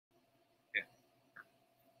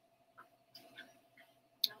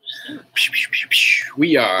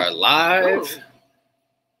We are live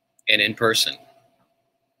and in person.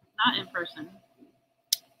 Not in person.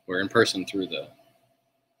 We're in person through the...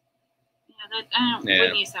 I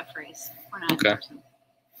wouldn't use that phrase. We're not in person.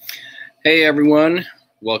 Hey everyone,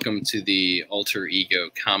 welcome to the Alter Ego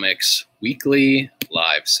Comics weekly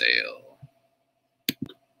live sale.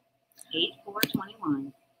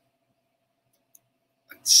 8/4/21.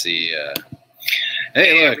 Let's see.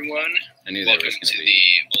 Hey, look. Everyone, I knew welcome there was going to to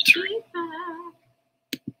be... the Alter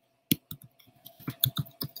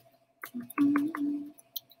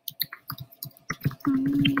We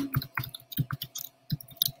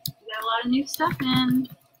got a lot of new stuff in.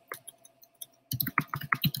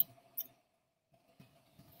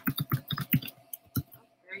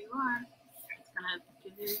 There you are. It's gonna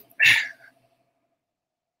give you.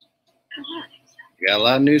 We got a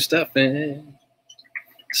lot of new stuff in.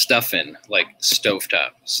 Stuffing, like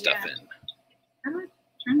stovetop stuffing. How do I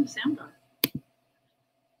turn the sound on?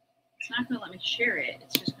 It's not going to let me share it.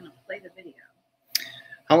 It's just going to play the video.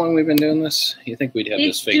 How long have we been doing this? You think we'd have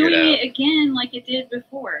this figured out? It's doing it again like it did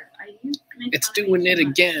before. It's doing it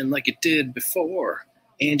again like it did before.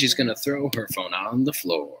 Angie's going to throw her phone on the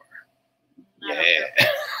floor. Yeah.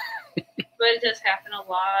 But it does happen a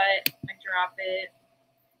lot. I drop it.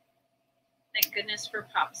 Thank goodness for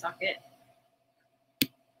Pop Socket.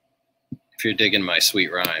 If you're digging my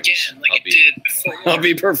sweet rhymes, again, like I'll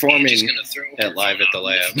be performing at Live at the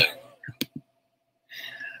Lab.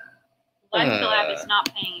 Live at the Lab is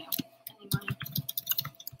not paying you any money.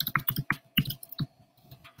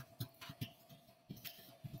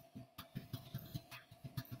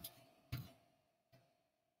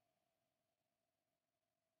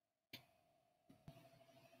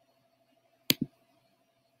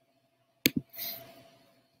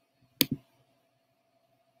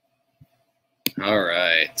 All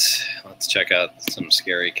right, let's check out some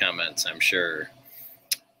scary comments, I'm sure.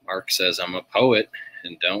 Mark says, I'm a poet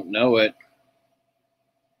and don't know it.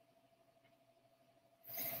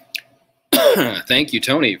 Thank you,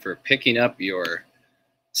 Tony, for picking up your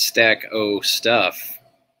Stack O stuff. Is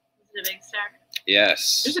it a big stack?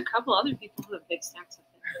 Yes. There's a couple other people who have big stacks up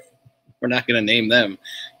there. We're not going to name them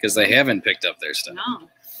because they haven't picked up their stuff. No.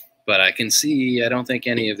 But I can see, I don't think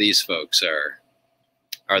any of these folks are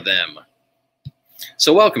them.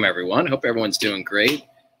 So welcome, everyone. Hope everyone's doing great.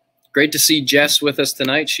 Great to see Jess with us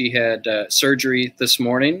tonight. She had surgery this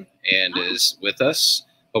morning and is with us.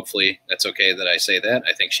 Hopefully that's okay that I say that.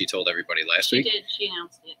 I think she told everybody last week. She did. She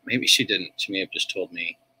announced it. Maybe she didn't. She may have just told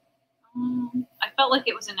me. I felt like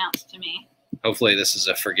it was announced to me. Hopefully this is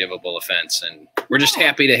a forgivable offense. And we're just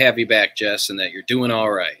happy to have you back, Jess, and that you're doing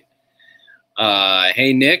all right.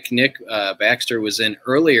 Hey, Nick. Nick Baxter was in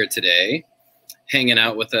earlier today, hanging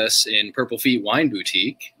out with us in Purple Feet Wine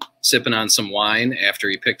Boutique, sipping on some wine after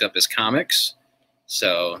he picked up his comics.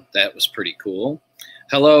 So that was pretty cool.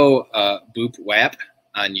 Hello, Boop Wap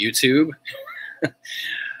on YouTube.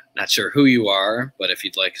 Not sure who you are, but if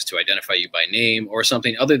you'd like us to identify you by name or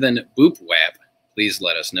something other than Boop Wap, please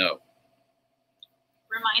let us know.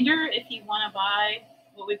 Reminder, if you want to buy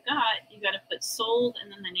what we've got, you got to put sold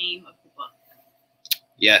and then the name of the book.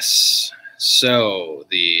 Yes. So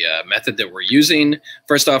the method that we're using,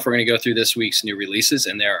 first off, we're going to go through this week's new releases,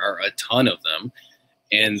 and there are a ton of them.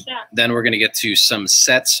 And then we're going to get to some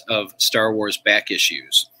sets of Star Wars back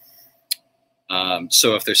issues.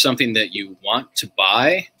 So if there's something that you want to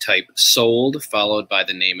buy, type sold followed by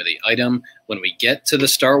the name of the item. When we get to the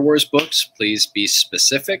Star Wars books, please be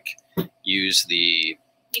specific. Use the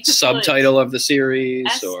subtitle of the series,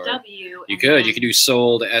 SW, or you could do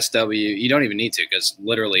sold SW. You don't even need to, because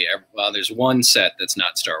literally there's one set that's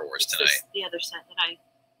not Star Wars tonight. The other set that I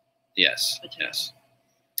yes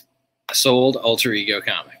sold Alter Ego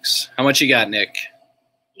Comics. How much you got, Nick?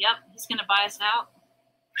 Yep, he's gonna buy us out.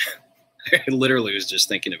 I literally was just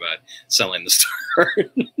thinking about selling the store.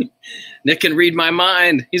 Nick can read my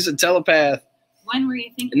mind. He's a telepath. When were you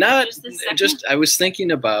thinking? Not just this second? just I was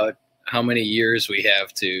thinking about how many years we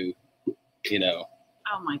have to, Oh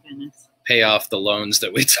my goodness. pay off the loans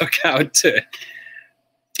that we took out to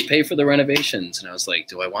pay for the renovations. And I was like,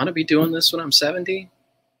 do I want to be doing this when I'm 70?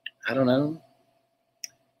 I don't know.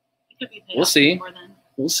 It could be paid We'll off see. before then.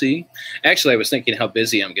 We'll see. Actually, I was thinking how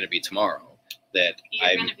busy I'm going to be tomorrow.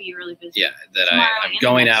 You're going to be really busy. Yeah, that Tomorrow I'm and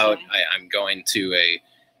going the next out. day. I'm going to a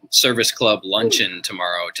service club luncheon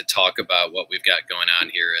tomorrow to talk about what we've got going on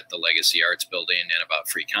here at the Legacy Arts Building, and about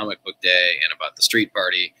Free Comic Book Day, and about the street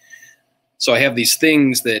party. So I have these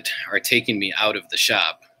things that are taking me out of the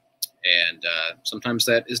shop, and sometimes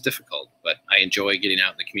that is difficult, but I enjoy getting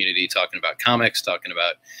out in the community, talking about comics, talking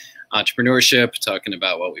about entrepreneurship, talking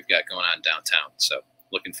about what we've got going on downtown. So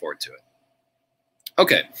looking forward to it.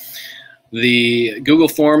 Okay. The Google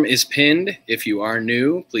form is pinned. If you are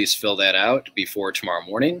new, please fill that out before tomorrow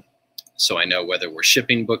morning so I know whether we're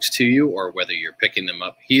shipping books to you or whether you're picking them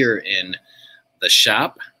up here in the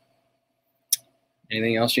shop.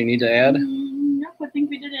 Anything else you need to add? Nope, I think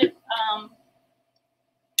we did it.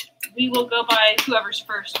 We will go by whoever's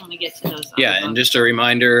first when we get to those. Yeah, and just a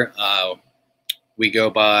reminder, we go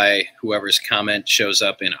by whoever's comment shows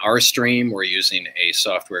up in our stream. We're using a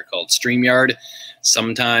software called StreamYard.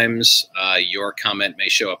 Sometimes your comment may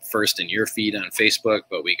show up first in your feed on Facebook,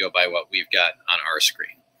 but we go by what we've got on our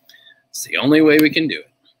screen. It's the only way we can do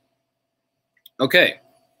it. Okay,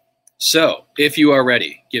 so if you are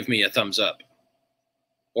ready, give me a thumbs up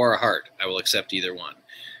or a heart. I will accept either one.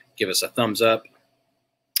 Give us a thumbs up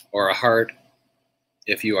or a heart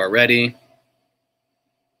if you are ready.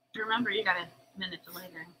 Remember, you got a minute delay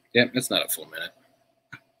there. Yep, it's not a full minute.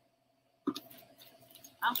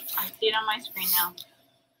 Oh, I see it on my screen now.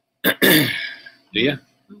 Do you?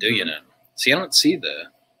 Do you now? See, I don't see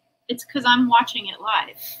the... It's because I'm watching it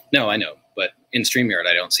live. No, I know, but in StreamYard,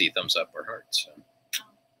 I don't see thumbs up or hearts. So.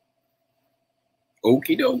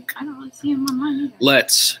 Okie doke. I don't really see them on mine either.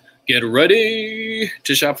 Let's get ready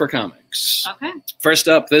to shop for comics. Okay. First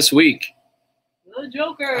up this week. The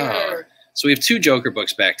Joker. So we have 2 Joker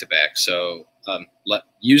books back to back. So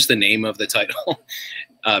use the name of the title,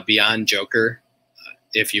 Beyond Joker,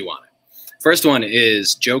 if you want it. First one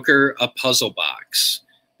is Joker, a Puzzle Box.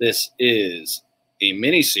 This is a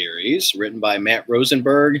miniseries written by Matt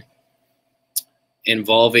Rosenberg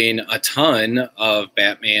involving a ton of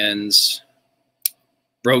Batman's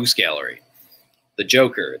rogues gallery. The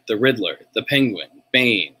Joker, the Riddler, the Penguin,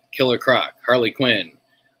 Bane, Killer Croc, Harley Quinn,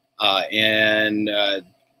 and a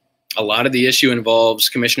lot of the issue involves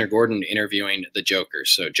Commissioner Gordon interviewing the Joker.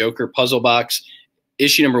 So Joker Puzzle Box,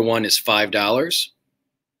 issue number 1 is $5. This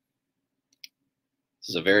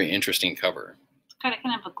is a very interesting cover. It's got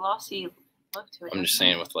kind of a glossy look to it. I'm just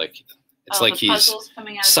saying with like, it's like he's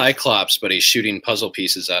coming out Cyclops, but he's shooting puzzle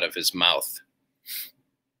pieces out of his mouth.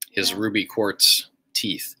 His ruby quartz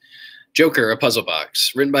teeth. Joker, a Puzzle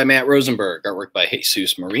Box, written by Matt Rosenberg, artwork by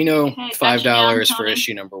Jesus Marino, Okay, $5 for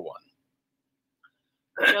issue number 1.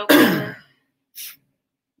 Joker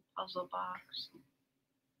Puzzle Box.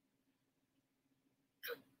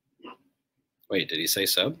 Wait, did he say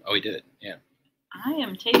sub? Oh, he did. Yeah. I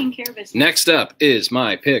am taking care of business. Next up is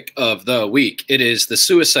my pick of the week. It is the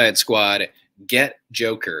Suicide Squad Get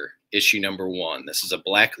Joker, issue number 1. This is a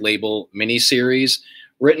Black Label miniseries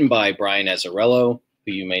written by Brian Azzarello,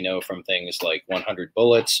 who you may know from things like 100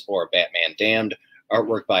 Bullets or Batman Damned.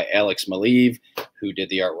 Artwork by Alex Maleev, who did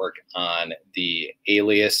the artwork on the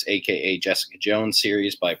Alias, a.k.a. Jessica Jones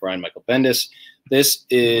series by Brian Michael Bendis. This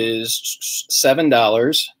is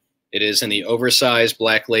 $7. It is in the oversized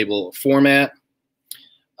Black Label format,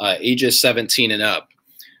 ages 17 and up.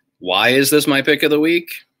 Why is this my pick of the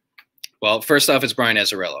week? Well, first off, it's Brian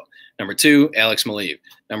Azzarello. Number 2, Alex Maleev.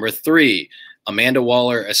 Number 3, Amanda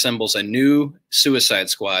Waller assembles a new Suicide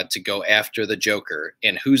Squad to go after the Joker.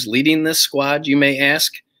 And who's leading this squad, you may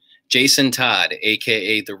ask? Jason Todd,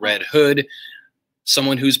 a.k.a. the Red Hood,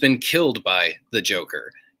 someone who's been killed by the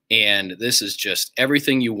Joker. And this is just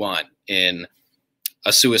everything you want in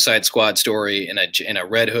a Suicide Squad story, in a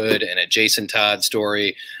Red Hood, and a Jason Todd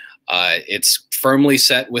story. It's firmly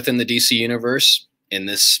set within the DC universe. In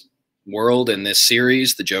this world, in this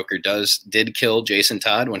series, the Joker did kill Jason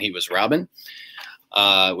Todd when he was Robin.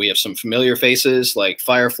 We have some familiar faces like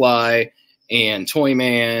Firefly and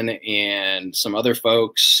Toyman and some other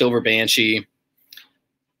folks, Silver Banshee.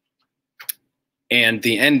 And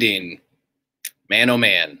the ending, man, oh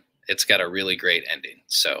man, it's got a really great ending.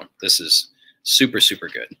 So this is super, super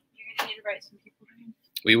good. You're going to need to write some people names.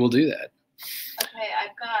 We will do that. Okay,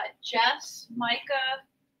 I've got Jess, Micah,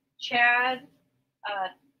 Chad.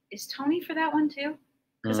 Is Tony for that one too?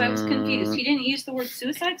 Because I was confused. He didn't use the word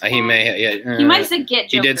Suicide Squad? He may, yeah. He might have said Get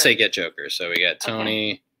Joker. He did say Get Joker. So we got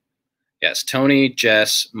Tony. Okay. Yes, Tony,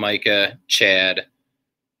 Jess, Micah, Chad.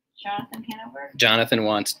 Jonathan Hanover? Jonathan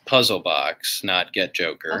wants Puzzle Box, not Get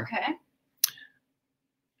Joker. Okay.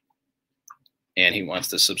 And he wants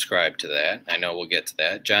to subscribe to that. I know we'll get to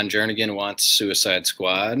that. John Jernigan wants Suicide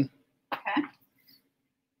Squad. Okay.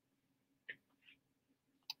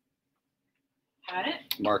 Got it.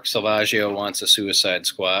 Mark Salvaggio wants a Suicide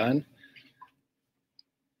Squad.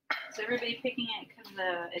 Is everybody picking it because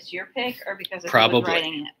it's your pick or because of Probably. who's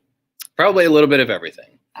writing it? Probably a little bit of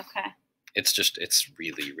everything. Okay. It's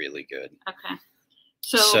really, really good. Okay.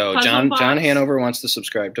 So John Hanover wants to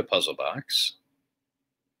subscribe to Puzzle Box.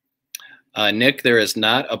 Nick, there is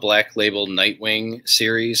not a Black Label Nightwing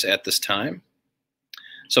series at this time.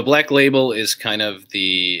 So Black Label is kind of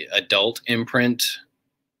the adult imprint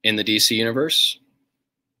in the DC universe.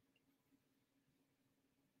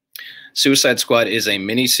 Suicide Squad is a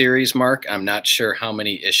mini-series, Mark. I'm not sure how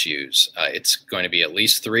many issues. It's going to be at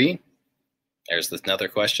least 3. There's another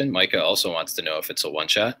question. Micah also wants to know if it's a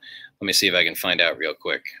one-shot. Let me see if I can find out real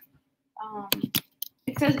quick.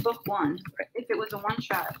 It says book 1. If it was a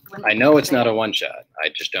one-shot. I know it's not a one-shot. I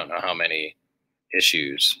just don't know how many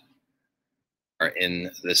issues are in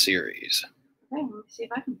the series. Okay, let me see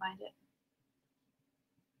if I can find it.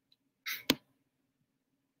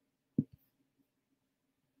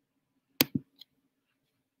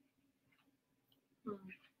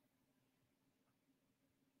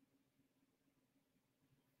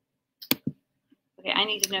 Okay, I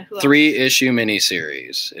need to know who else. 3-issue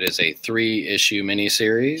miniseries. It is a 3-issue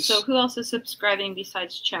miniseries. So who else is subscribing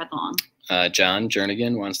besides Chad Long? John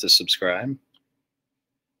Jernigan wants to subscribe.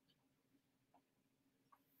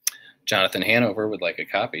 Jonathan Hanover would like a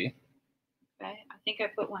copy. Okay, I think I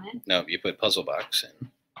put one in. No, you put Puzzle Box in.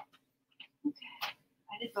 Okay,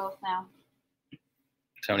 I did both now.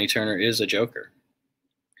 Tony Turner is a Joker.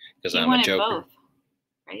 Because I'm a wanted Joker. Both,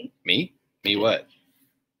 right? Me? Me what?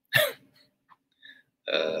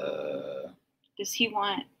 Does he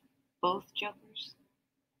want both Jokers?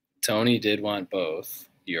 Tony did want both.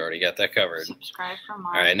 You already got that covered. Subscribe for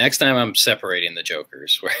Mark. All right, next time I'm separating the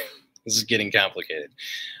Jokers. This is getting complicated.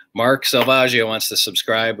 Mark Salvaggio wants to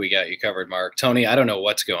subscribe. We got you covered, Mark. Tony, I don't know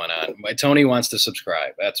what's going on. Tony wants to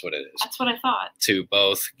subscribe. That's what it is. That's what I thought. To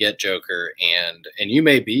both Get Joker and you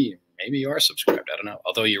maybe you are subscribed. I don't know.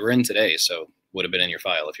 Although you were in today, so would have been in your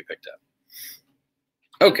file if you picked up.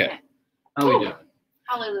 Okay. How are we doing?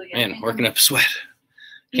 Hallelujah. Man, working up a sweat.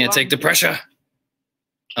 You Can't are. take the pressure.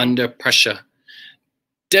 Under pressure.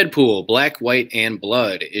 Deadpool, Black, White, and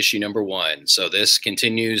Blood, issue number 1. So this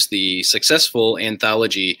continues the successful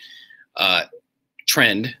anthology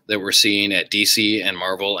trend that we're seeing at DC and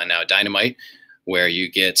Marvel and now Dynamite, where you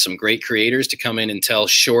get some great creators to come in and tell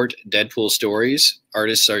short Deadpool stories.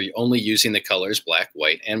 Artists are only using the colors Black,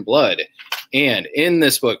 White, and Blood. And in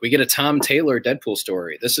this book, we get a Tom Taylor Deadpool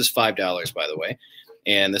story. This is $5, by the way.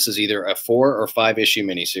 And this is either a 4 or 5 issue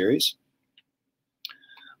miniseries.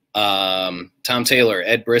 Tom Taylor,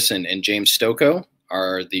 Ed Brisson, and James Stokoe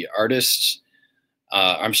are the artists.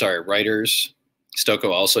 Writers.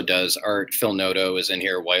 Stokoe also does art. Phil Noto is in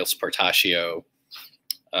here. Whilst Portacio.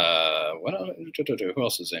 Who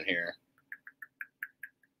else is in here?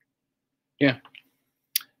 Yeah.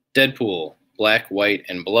 Deadpool, Black, White,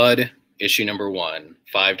 and Blood, issue number 1.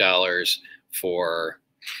 $5 for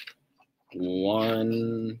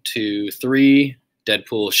 1, 2, 3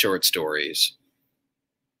 Deadpool short stories.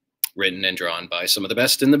 Written and drawn by some of the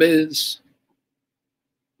best in the biz.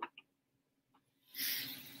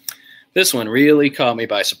 This one really caught me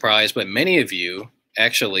by surprise, but many of you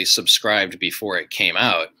actually subscribed before it came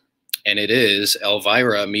out, and it is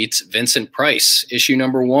Elvira Meets Vincent Price, issue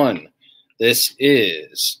number 1. This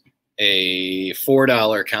is a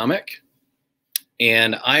 $4 comic,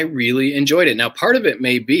 and I really enjoyed it. Now, part of it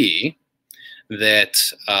may be that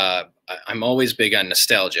I'm always big on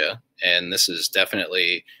nostalgia, and this is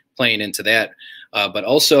definitely playing into that. But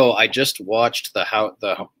also, I just watched the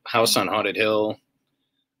House on Haunted Hill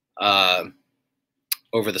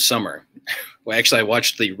over the summer. Well, actually, I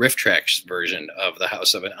watched the Riff Tracks version of the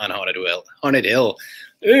House on Haunted Hill.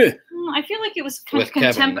 I feel like it was kind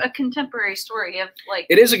of a contemporary story of like.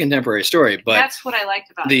 It is a contemporary story, but that's what I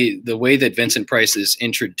liked about it. The way that Vincent Price is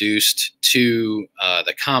introduced to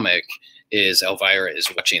the comic is Elvira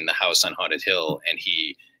is watching the House on Haunted Hill, and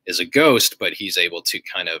he is a ghost, but he's able to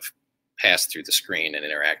kind of pass through the screen and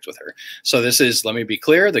interact with her. So this is, let me be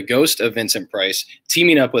clear, the ghost of Vincent Price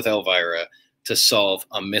teaming up with Elvira to solve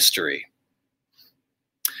a mystery.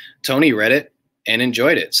 Tony read it and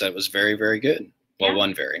enjoyed it, so it was very, very good. Well, Yeah.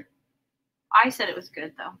 one very. I said it was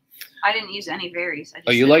good though. I didn't use any varies. I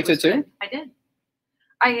just You said liked it was too? good. I did.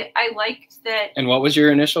 I liked that. And what was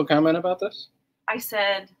your initial comment about this? I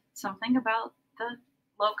said something about the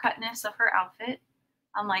low cutness of her outfit.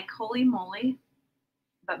 I'm like, holy moly.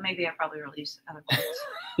 But maybe I probably released other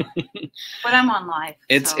things. But I'm on live.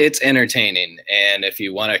 So. It's entertaining, and if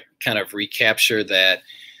you want to kind of recapture that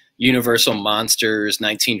Universal Monsters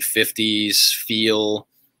 1950s feel,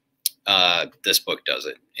 this book does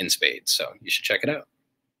it in spades. So you should check it out.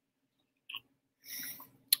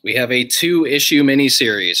 We have a 2-issue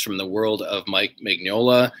miniseries from the world of Mike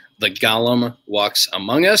Mignola. The Gollum Walks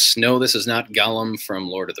Among Us. No, this is not Gollum from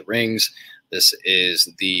Lord of the Rings. This is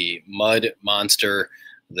the mud monster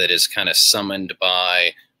that is kind of summoned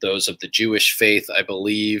by those of the Jewish faith, I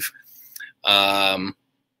believe.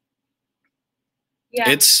 Yeah,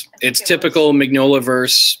 It's I think it typical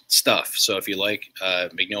Mignola-verse stuff. So if you like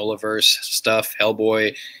Mignola-verse stuff,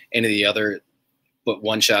 Hellboy, any of the other but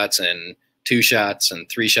one shots and two shots and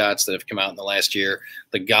three shots that have come out in the last year,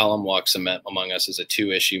 The Golem Walks Among Us is a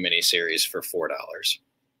 2-issue miniseries for $4.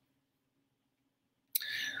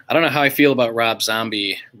 I don't know how I feel about Rob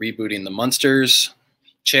Zombie rebooting the Munsters,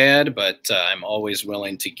 Chad, but I'm always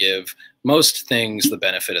willing to give most things the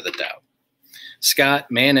benefit of the doubt. Scott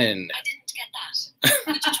Mannon. I didn't get that.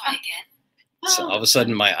 Would you try again? So all of a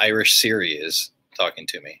sudden, my Irish Siri is talking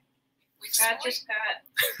to me. I just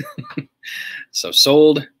got. So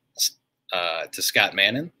sold to Scott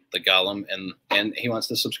Mannon, The Golem, and he wants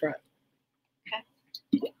to subscribe.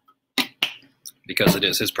 Okay. Because it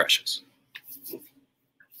is his precious.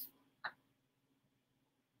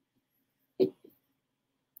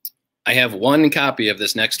 I have one copy of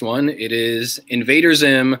this next one. It is Invader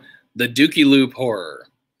Zim, The Dookie Loop Horror.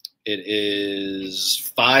 It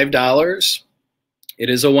is $5. It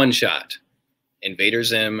is a one-shot. Invader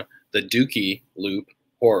Zim, The Dookie Loop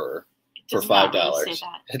Horror for Does not $5. really say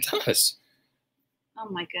that. It does. Oh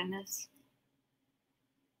my goodness.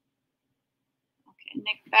 Okay,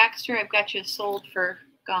 Nick Baxter, I've got you sold for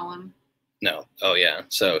Gollum. No. Oh, yeah.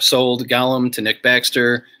 So sold Gollum to Nick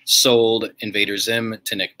Baxter, sold Invader Zim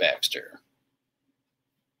to Nick Baxter.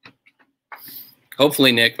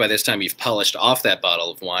 Hopefully, Nick, by this time you've polished off that bottle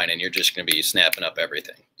of wine and you're just going to be snapping up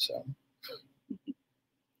everything. So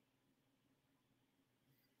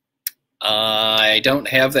I don't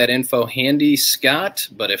have that info handy, Scott,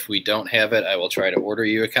 but if we don't have it, I will try to order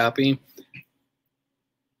you a copy.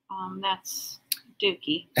 That's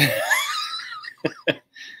Dookie.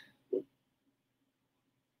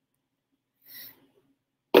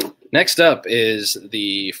 Next up is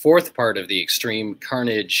the fourth part of the Extreme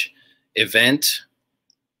Carnage event,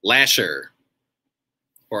 Lasher,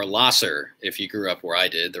 or Losser. If you grew up where I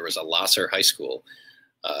did, there was a Losser High School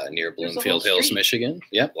near Bloomfield Hills, street. Michigan.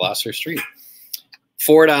 Yep, Losser Street.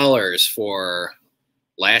 $4 for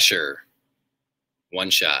Lasher, one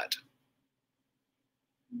shot.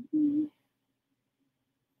 Mhm.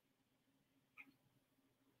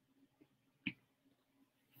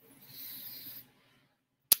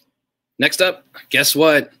 Next up, guess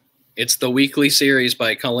what? It's the weekly series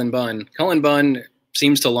by Cullen Bunn. Cullen Bunn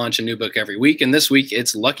seems to launch a new book every week, and this week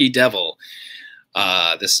it's Lucky Devil.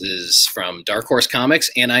 This is from Dark Horse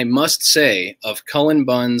Comics, and I must say, of Cullen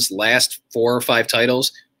Bunn's last 4 or 5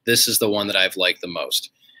 titles, this is the one that I've liked the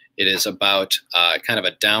most. It is about kind of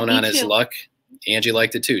a down on his luck. Angie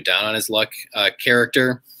liked it too. Down on his luck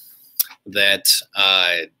character that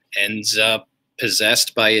ends up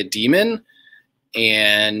possessed by a demon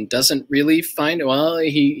and doesn't really find, well,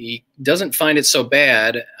 he doesn't find it so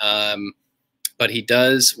bad, but he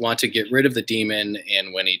does want to get rid of the demon,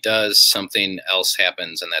 and when he does, something else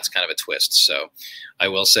happens, and that's kind of a twist. So I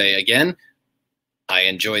will say again, I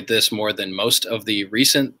enjoyed this more than most of the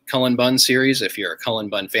recent Cullen Bunn series. If you're a Cullen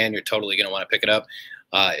Bunn fan, you're totally going to want to pick it up.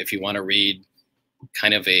 If you want to read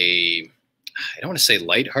kind of a, I don't want to say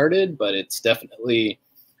lighthearted, but it's definitely,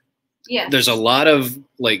 Yeah. there's a lot of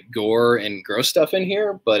like gore and gross stuff in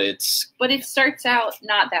here, but it starts out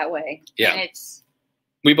not that way. Yeah. And it's,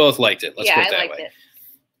 we both liked it. Let's put it I that liked way. it.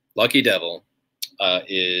 Lucky Devil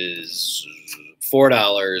is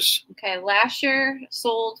 $4. Okay, Lasher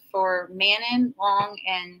sold for Mannon, Long,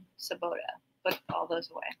 and Sabota. Put all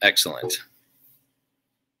those away. Excellent.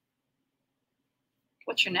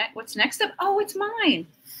 What's next up? Oh, it's mine.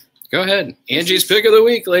 Go ahead. This Angie's is- pick of the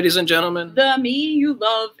week, ladies and gentlemen. The Me You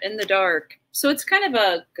Love in the Dark. So it's kind of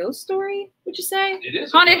a ghost story, would you say? It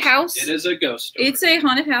is Haunted house. It is a ghost story. It's a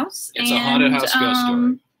haunted house. It's a haunted house ghost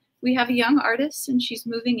story. We have a young artist, and she's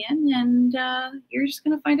moving in, and you're just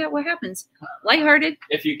going to find out what happens. Lighthearted.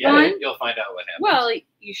 If you get fun. it, you'll find out what happens. Well,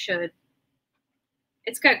 you should.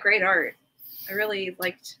 It's got great art. I really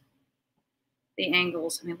liked the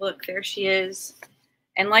angles. I mean, look, there she is.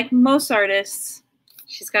 And like most artists,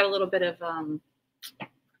 she's got a little bit of,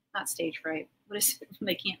 not stage fright. What is it when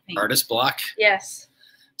they can't paint? Artist block. Yes.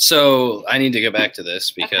 So I need to go back to this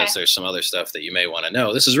because Okay. there's some other stuff that you may want to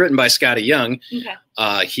know. This is written by Scotty Young.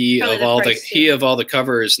 Okay. He Probably of the all the price, he too. of all the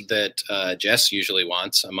covers that Jess usually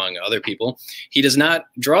wants, among other people. He does not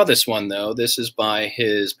draw this one though. This is by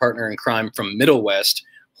his partner in crime from Middle West,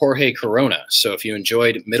 Jorge Corona. So if you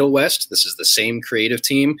enjoyed Middle West, this is the same creative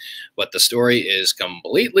team, but the story is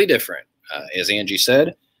completely different. As Angie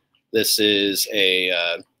said, this is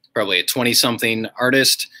a probably a 20-something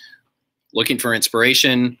artist looking for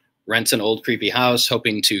inspiration, rents an old creepy house,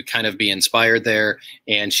 hoping to kind of be inspired there,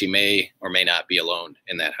 and she may or may not be alone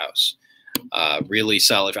in that house. Really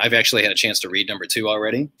solid. I've actually had a chance to read number 2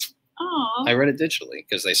 already. Oh. I read it digitally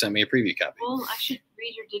because they sent me a preview copy. Well, I should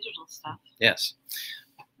read your digital stuff. Yes.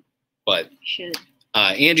 But I should.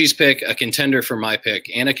 Angie's pick, a contender for my pick,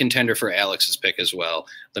 and a contender for Alex's pick as well.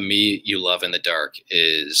 The Me You Love in the Dark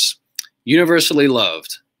is universally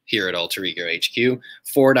loved here at Alter Ego HQ.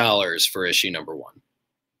 $4 for issue number 1.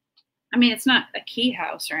 I mean, it's not a key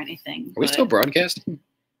house or anything. Are we still broadcasting?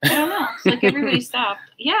 I don't know. It's like everybody stopped.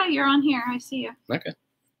 Yeah, you're on here. I see you. Okay.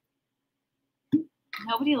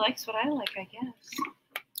 Nobody likes what I like, I guess.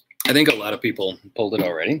 I think a lot of people pulled it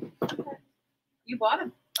already. You bought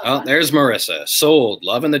them. Oh, there's Marissa. Sold,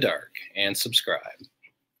 Love in the Dark, and subscribe.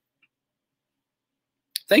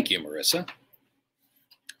 Thank you, Marissa. I'm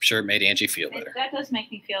sure it made Angie feel better. That does make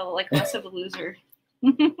me feel like less of a loser.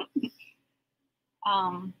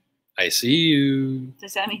 I see you.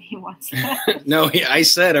 Does that mean he wants that? No, I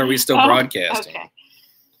said, are we still broadcasting? Okay.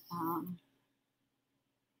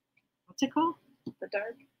 What's it called? The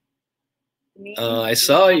Dark? I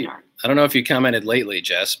saw you. I don't know if you commented lately,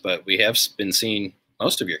 Jess, but we have been seeing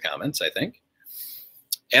most of your comments, I think.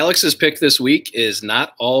 Alex's pick this week is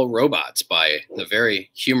Not All Robots by the very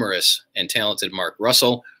humorous and talented Mark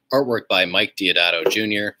Russell. Artwork by Mike Diodato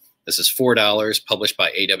Jr. This is $4, published by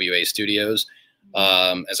AWA Studios.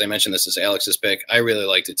 As I mentioned, this is Alex's pick. I really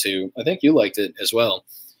liked it too. I think you liked it as well.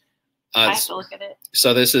 I have to look at it.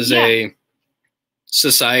 So this is a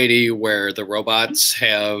society where the robots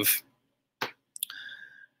have...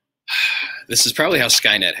 This is probably how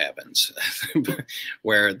Skynet happens,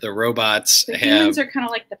 where the robots the humans are kind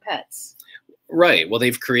of like the pets. Right. Well,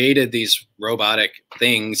 they've created these robotic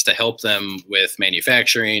things to help them with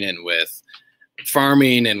manufacturing and with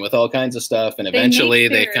farming and with all kinds of stuff. And eventually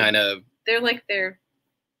they're like the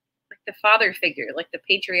father figure, like the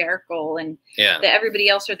patriarchal, and everybody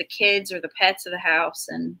else are the kids or the pets of the house.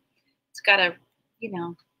 And it's got a,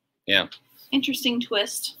 interesting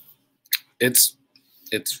twist. It's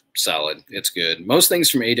solid. It's good. Most things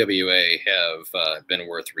from AWA have been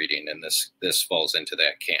worth reading, and this falls into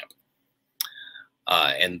that camp.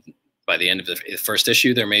 And by the end of the first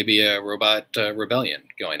issue, there may be a robot rebellion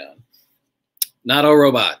going on. Not All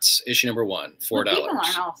Robots, issue number 1, $4. Well, people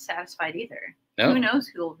aren't all satisfied either. No? Who knows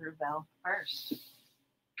who will rebel first?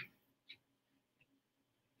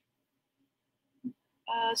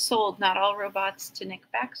 Sold Not All Robots to Nick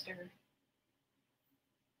Baxter.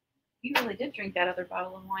 You really did drink that other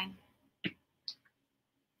bottle of wine. We've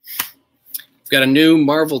got a new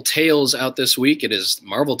Marvel Tales out this week. It is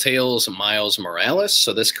Marvel Tales Miles Morales.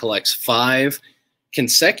 So this collects 5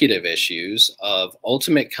 consecutive issues of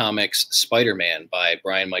Ultimate Comics Spider-Man by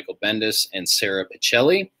Brian Michael Bendis and Sarah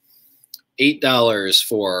Pichelli. $8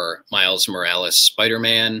 for Miles Morales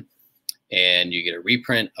Spider-Man. And you get a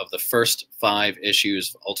reprint of the first 5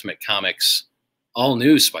 issues of Ultimate Comics All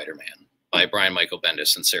New Spider-Man by Brian Michael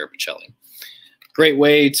Bendis and Sarah Pichelli. Great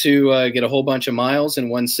way to get a whole bunch of Miles in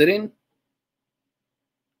one sitting.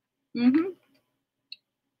 Mm-hmm.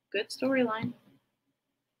 Good storyline.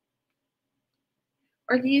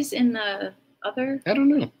 Are these in the other? I don't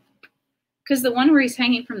know. Because the one where he's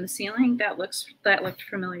hanging from the ceiling, that looked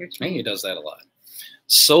familiar to me. I think he does that a lot.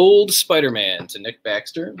 Sold Spider-Man to Nick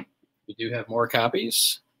Baxter. We do have more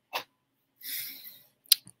copies.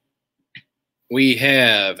 We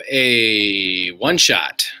have a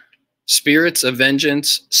one-shot, Spirits of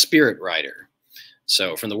Vengeance, Spirit Rider.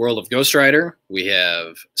 So from the world of Ghost Rider, we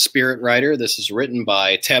have Spirit Rider. This is written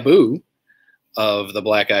by Taboo of the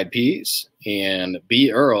Black Eyed Peas and B.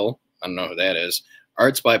 Earl. I don't know who that is.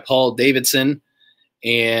 Arts by Paul Davidson.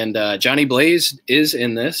 And Johnny Blaze is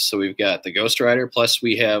in this. So we've got the Ghost Rider, plus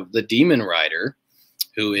we have the Demon Rider,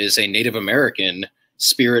 who is a Native American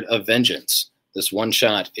Spirit of Vengeance. This one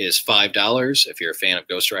shot is $5. If you're a fan of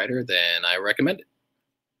Ghost Rider, then I recommend it.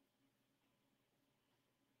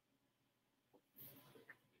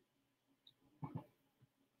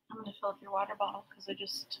 I'm going to fill up your water bottle because I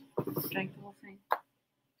just drank the whole thing.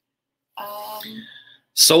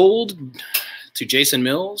 Sold to Jason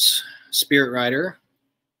Mills, Spirit Rider.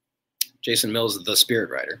 Jason Mills is the Spirit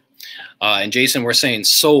Rider. And Jason, we're saying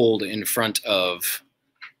sold in front of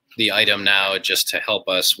the item now just to help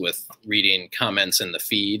us with reading comments in the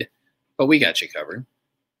feed, but we got you covered.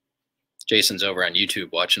 Jason's over on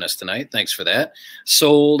YouTube watching us tonight. Thanks for that.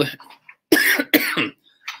 Sold.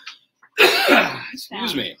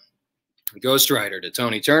 Excuse me. Ghost Rider to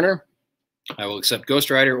Tony Turner. I will accept Ghost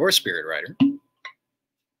Rider or Spirit Rider. Can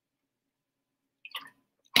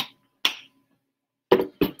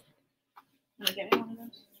I get me one of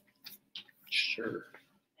those? Sure.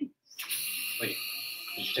 Thanks. Wait.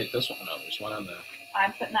 Did you take this one? No, there's one on the...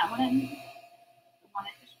 I'm putting that one in. The one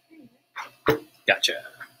I just created. Gotcha.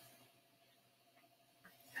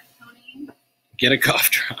 Tony. get a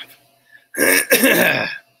cough drop.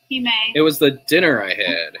 He may. It was the dinner I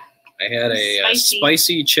had. I had a Spicy.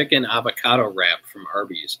 spicy chicken avocado wrap from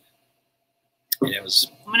Arby's. And it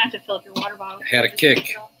was, I'm gonna have to fill up your water bottle. I had a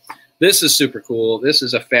kick. This is super cool. This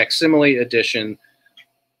is a facsimile edition.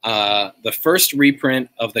 The first reprint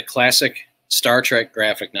of the classic Star Trek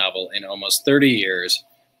graphic novel in almost 30 years,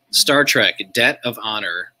 Star Trek Debt of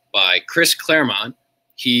Honor by Chris Claremont,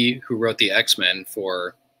 he who wrote the X-Men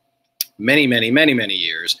for many, many, many, many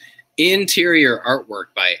years. Interior artwork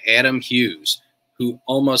by Adam Hughes, who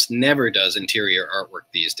almost never does interior artwork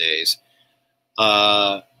these days.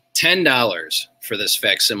 $10 for this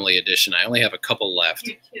facsimile edition. I only have a couple left.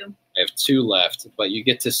 You too. I have 2 left, but you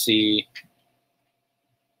get to see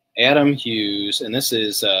Adam Hughes, and this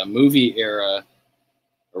is movie era,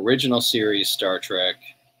 original series Star Trek.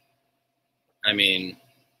 I mean,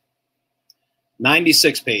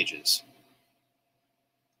 96 pages.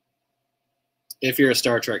 If you're a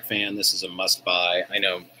Star Trek fan, this is a must-buy. I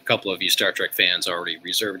know a couple of you Star Trek fans already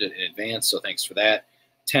reserved it in advance, so thanks for that.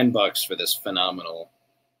 $10 for this phenomenal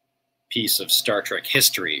piece of Star Trek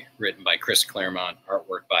history written by Chris Claremont,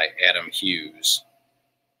 artwork by Adam Hughes.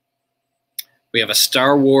 We have a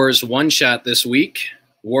Star Wars one-shot this week,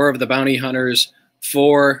 War of the Bounty Hunters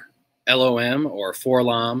for LOM, or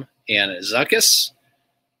Forlom, and Zuckuss.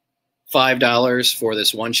 $5 for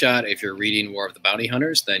this one-shot. If you're reading War of the Bounty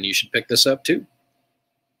Hunters, then you should pick this up too.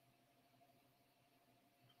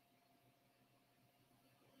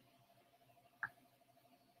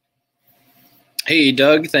 Hey,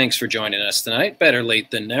 Doug, thanks for joining us tonight. Better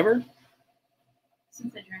late than never.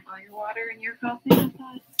 Since I drank all your water and your coffee, I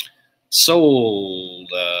thought.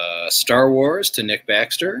 Sold Star Wars to Nick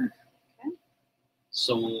Baxter. Okay.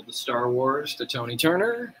 Sold Star Wars to Tony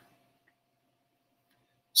Turner.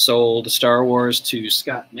 Sold Star Wars to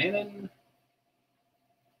Scott Manning.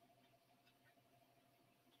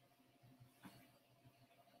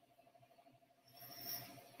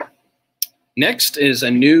 Next is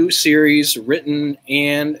a new series written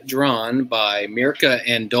and drawn by Mirka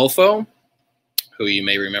Andolfo, who you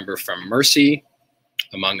may remember from Mercy,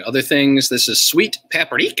 among other things. This is Sweet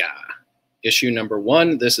Paprika, issue number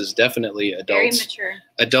 1. This is definitely Very mature.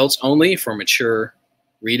 adults only, for mature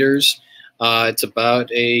readers. It's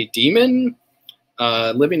about a demon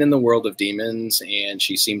living in the world of demons, and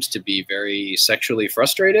she seems to be very sexually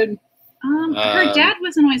frustrated. Her dad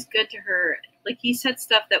wasn't always good to her. Like, he said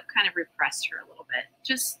stuff that kind of repressed her a little bit.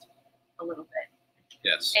 Just a little bit.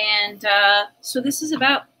 Yes. And so this is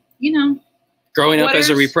about, you know. Growing up as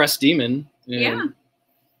a repressed demon. Yeah.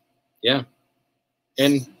 Yeah.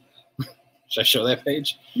 And should I show that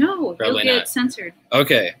page? No, Probably you'll get not. censored.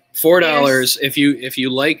 Okay. $4 if you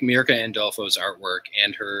like Mirka Andolfo's artwork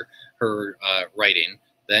and her writing,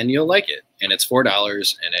 then you'll like it. And it's $4,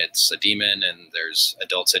 and it's a demon, and there's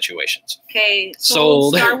adult situations. Okay,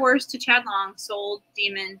 Sold. Star Wars to Chad Long, sold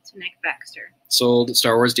Demon to Nick Baxter. Sold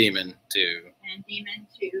Star Wars Demon to And Demon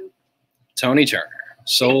to Tony Turner.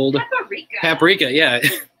 Sold Paprika. Paprika, yeah.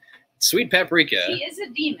 Sweet Paprika. She is a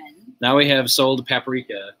demon. Now we have sold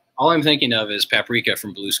Paprika. All I'm thinking of is Paprika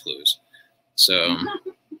from Blue's Clues. So,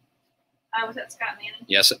 Was that Scott Manning?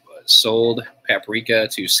 yes, it was. Sold Paprika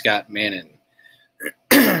to Scott Manning.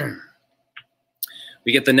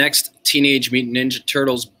 We get the next Teenage Mutant Ninja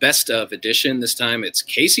Turtles Best Of edition. This time it's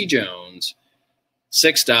Casey Jones.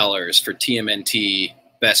 $6 for TMNT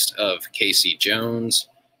Best of Casey Jones.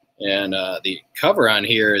 And the cover on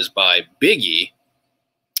here is by Biggie,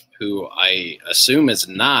 who I assume is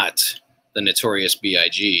not the Notorious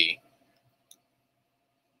B.I.G.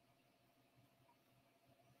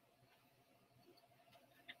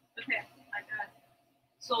 Okay, I got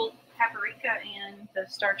sold Paprika and the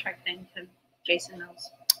Star Trek thing to Jason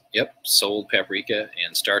Mills. Yep, sold Paprika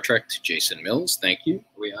and Star Trek to Jason Mills. Thank you.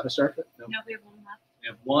 Are we out of Star Trek? No. No, we have one left. We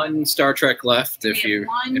have 1 Star Trek left if We have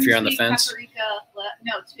you're on the Sweet fence. Paprika left.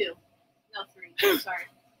 No, 2. No, 3. Sorry.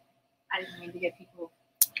 I didn't mean to get people.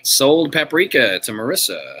 Sold Paprika to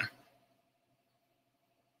Marissa.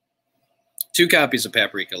 2 copies of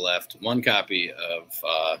Paprika left. 1 copy of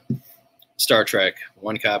Star Trek.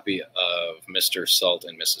 1 copy of Mr. Salt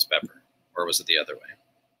and Mrs. Pepper. Or was it the other way?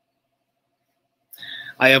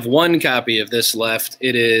 I have 1 copy of this left.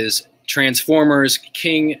 It is Transformers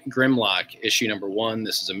King Grimlock, issue number 1.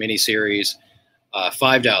 This is a mini-series.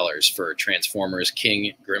 $5 for Transformers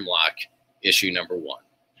King Grimlock, issue number 1.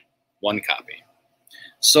 1 copy.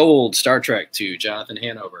 Sold Star Trek to Jonathan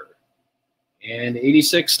Hanover. And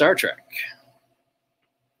 86 Star Trek.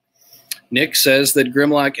 Nick says that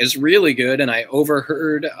Grimlock is really good, and I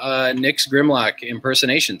overheard Nick's Grimlock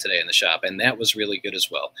impersonation today in the shop, and that was really good as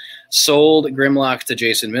well. Sold Grimlock to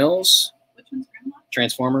Jason Mills. Which one's Grimlock?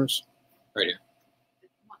 Transformers, right here.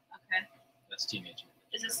 Okay. That's Teenage.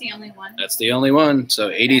 Is this the only one? That's the only one. So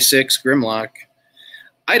 86 Grimlock.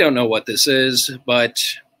 I don't know what this is, but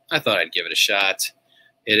I thought I'd give it a shot.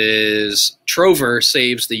 It is Trover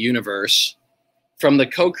Saves the Universe from the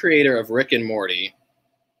co-creator of Rick and Morty.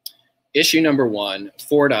 Issue number 1,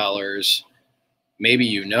 $4. Maybe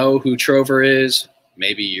you know who Trover is.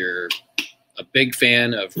 Maybe you're a big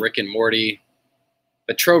fan of Rick and Morty.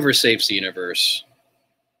 But Trover Saves the Universe,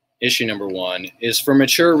 issue number 1, is for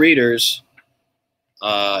mature readers.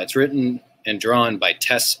 It's written and drawn by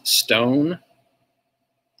Tess Stone,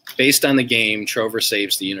 based on the game Trover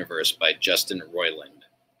Saves the Universe by Justin Roiland.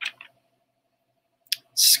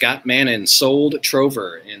 Scott Mannon sold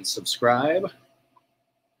Trover, and subscribe.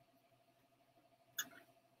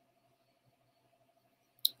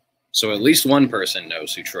 So at least one person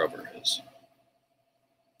knows who Trover is.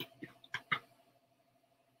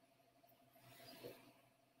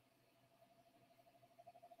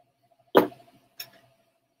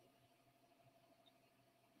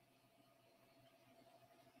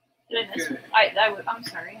 Did I miss it? I'm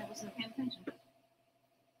sorry, I wasn't paying attention.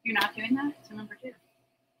 You're not doing that? It's a number 2. I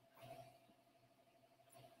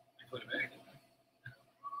put it back.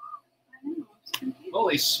 I know, it's confusing.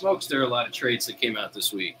 Holy smokes, there are a lot of trades that came out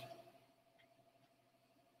this week.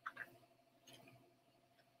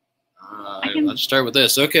 Let's start with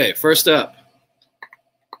this. Okay, first up.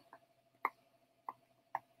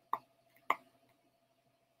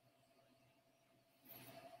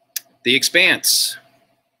 The Expanse.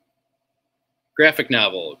 Graphic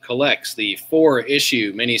novel collects the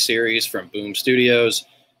 4-issue miniseries from Boom Studios,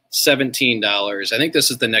 $17. I think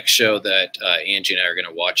this is the next show that Angie and I are going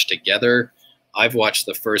to watch together. I've watched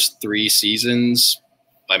the first 3 seasons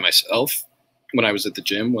by myself when I was at the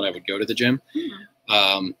gym, when I would go to the gym.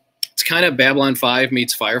 It's kind of Babylon 5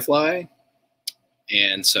 meets Firefly,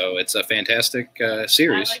 and so it's a fantastic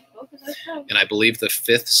series. I like both of those shows. And I believe the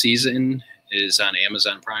 5th season is on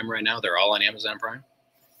Amazon Prime right now. They're all on Amazon Prime.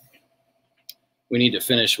 We need to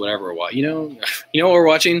finish whatever we're watching. You know what we're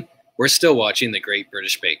watching? We're still watching The Great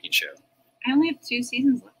British Baking Show. I only have 2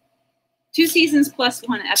 seasons left. 2 seasons plus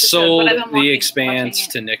 1 episode. Sold but I've been The watching Expanse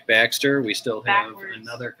it to Nick Baxter. We still have backwards.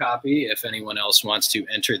 another copy if anyone else wants to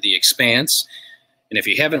enter The Expanse. And if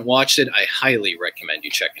you haven't watched it, I highly recommend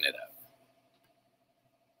you checking it out.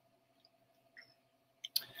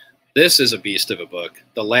 This is a beast of a book.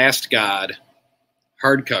 The Last God,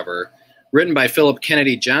 hardcover, written by Philip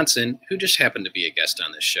Kennedy Johnson, who just happened to be a guest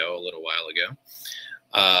on this show a little while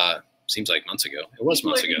ago. Seems like months ago. It was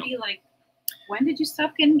People months are gonna ago. be like, when did you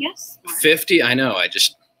stop getting guests? Mark? 50, I know.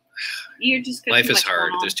 You're just got Life too is much hard.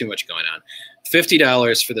 going on. There's too much going on.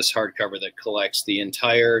 $50 for this hardcover that collects the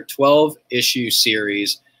entire 12-issue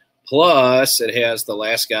series. Plus, it has The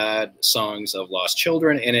Last God, Songs of Lost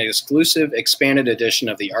Children, and an exclusive expanded edition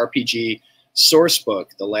of the RPG source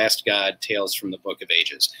book, The Last God, Tales from the Book of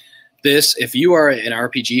Ages. This, if you are an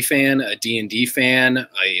RPG fan, a D&D fan,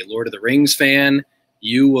 a Lord of the Rings fan,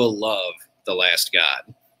 you will love The Last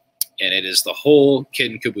God. And it is the whole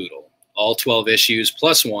kit and caboodle. All 12 issues,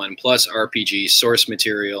 plus 1, plus RPG, source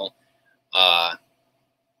material.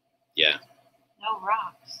 Yeah. No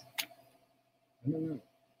rocks. I don't know.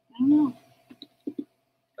 I don't know.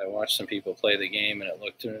 I watched some people play the game and it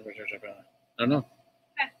looked... I don't know.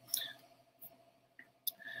 Okay.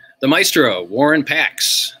 The Maestro, War and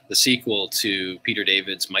Pax, the sequel to Peter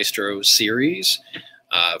David's Maestro series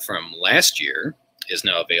from last year, is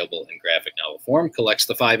now available in graphic novel form. Collects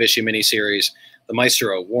the 5-issue miniseries. The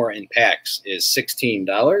Maestro, War and Pax is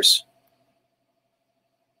 $16.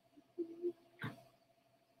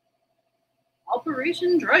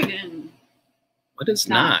 Operation Dragon. What is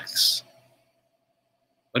Nox?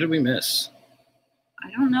 What did we miss?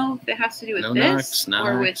 I don't know if it has to do with No this Nox,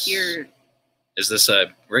 or Nox. with your. Is this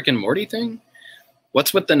a Rick and Morty thing?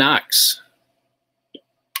 What's with the Nox?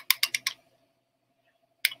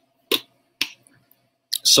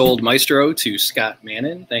 Sold Maestro to Scott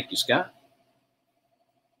Mannon. Thank you, Scott.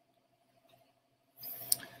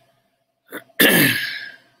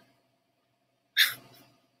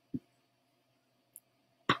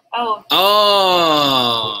 Oh,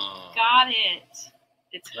 Oh. got it.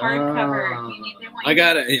 It's hardcover. Oh. You need the one. I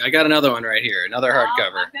got it. I got another one right here. Another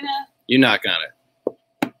hardcover. I'm gonna You knock on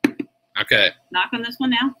it. Okay. knock on this one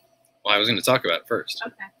now. Well, I was going to talk about it first.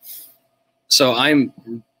 Okay. So I'm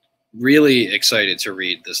really excited to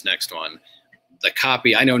read this next one. The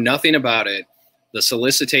copy, I know nothing about it. The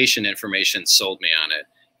solicitation information sold me on it.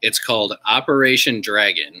 It's called Operation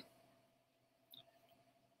Dragon.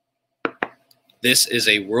 This is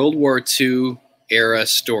a World War II era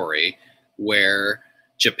story where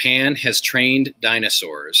Japan has trained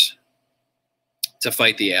dinosaurs to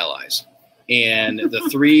fight the Allies. And the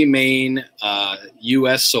three main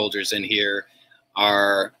U.S. soldiers in here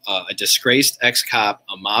are a disgraced ex-cop,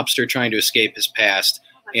 a mobster trying to escape his past,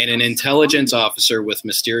 and an intelligence officer with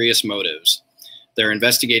mysterious motives. They're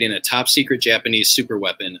investigating a top-secret Japanese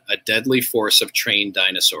superweapon, a deadly force of trained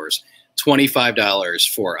dinosaurs.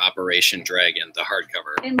 $25 for Operation Dragon, the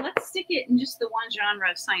hardcover. And let's stick it in just the one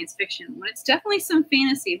genre of science fiction. When it's definitely some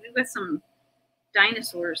fantasy. We've got some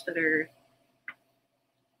dinosaurs that are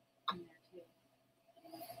in there too.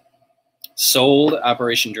 Sold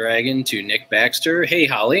Operation Dragon to Nick Baxter. Hey,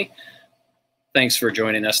 Holly. Thanks for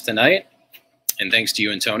joining us tonight. And thanks to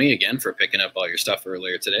you and Tony again for picking up all your stuff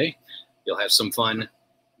earlier today. You'll have some fun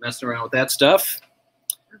messing around with that stuff.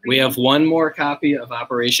 We have one more copy of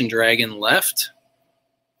Operation Dragon left.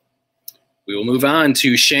 We will move on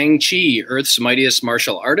to Shang-Chi, Earth's Mightiest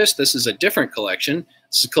Martial Artist. This is a different collection.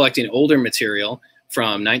 This is collecting older material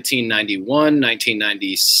from 1991,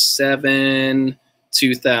 1997,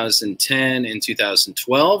 2010, and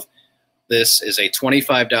 2012. This is a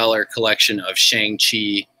 $25 collection of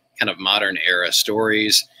Shang-Chi kind of modern era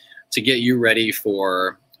stories to get you ready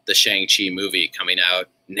for the Shang-Chi movie coming out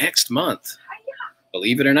next month.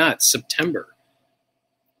 Believe it or not, September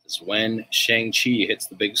is when Shang-Chi hits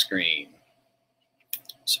the big screen.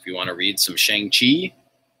 So if you want to read some Shang-Chi,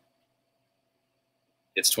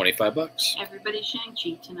 it's $25. Everybody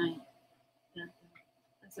Shang-Chi tonight.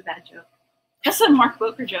 That's a bad joke. That's a Mark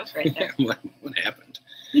Booker joke right there. What happened?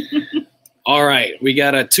 All right, we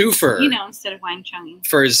got a twofer. You know, instead of Wang Chung.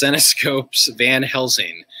 For Zenescope's Van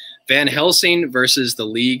Helsing. Van Helsing versus the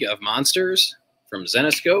League of Monsters from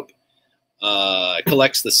Zenescope.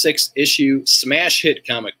 Collects the 6-issue smash hit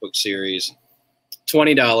comic book series.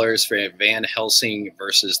 $20 for Van Helsing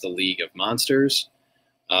versus the League of Monsters.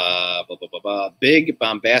 Big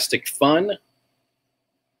bombastic fun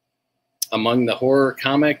among the horror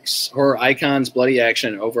comics, horror icons, bloody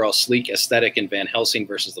action, and overall sleek aesthetic in Van Helsing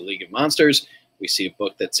versus the League of Monsters. We see a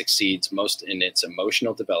book that succeeds most in its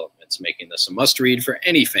emotional developments, making this a must-read for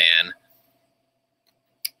any fan.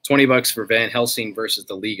 $20 for Van Helsing versus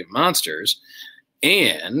the League of Monsters.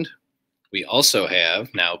 And we also have,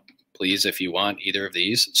 now please, if you want either of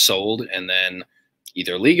these, sold, and then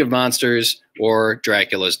either League of Monsters or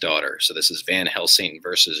Dracula's Daughter. So this is Van Helsing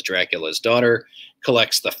versus Dracula's Daughter.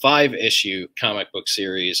 Collects the 5-issue comic book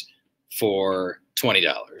series for $20.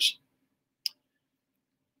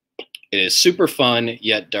 It is super fun,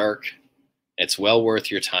 yet dark. It's well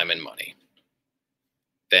worth your time and money.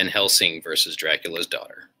 Van Helsing versus Dracula's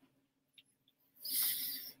Daughter.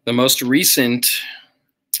 The most recent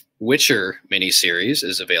Witcher miniseries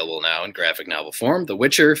is available now in graphic novel form. The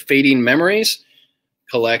Witcher Fading Memories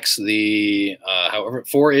collects the,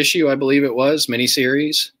 4-issue, I believe it was,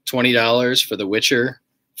 miniseries. $20 for The Witcher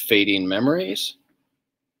Fading Memories.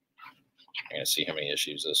 I'm going to see how many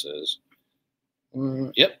issues this is.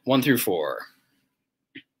 Yep, 1 through 4.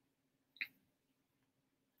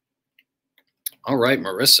 All right,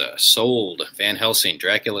 Marissa, sold Van Helsing,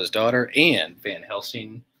 Dracula's Daughter, and Van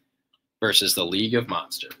Helsing versus the League of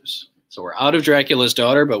Monsters. So we're out of Dracula's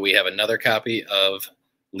Daughter, but we have another copy of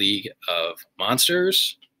League of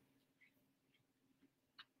Monsters.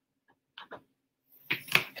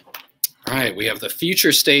 All right, we have the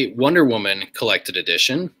Future State Wonder Woman Collected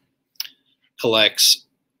Edition. Collects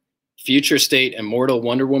Future State Immortal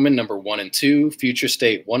Wonder Woman number 1 and 2, Future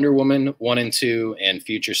State Wonder Woman 1 and 2, and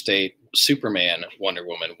Future State Superman Wonder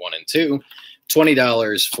Woman 1 and 2.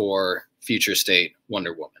 $20 for Future State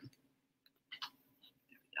Wonder Woman.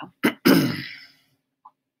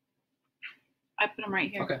 I put them right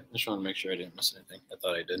here. Okay, just want to make sure I didn't miss anything. I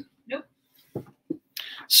thought I did. Nope.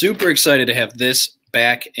 Super excited to have this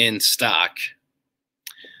back in stock.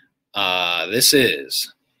 This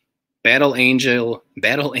is Battle Angel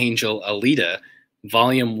Alita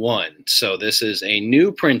Volume 1. So this is a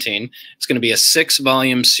new printing. It's going to be a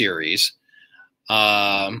 6-volume series.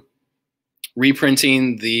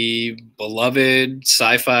 Reprinting the beloved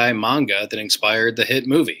sci-fi manga that inspired the hit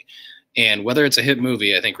movie. And whether it's a hit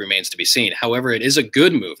movie, I think, remains to be seen. However, it is a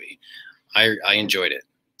good movie. I enjoyed it.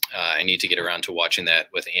 I need to get around to watching that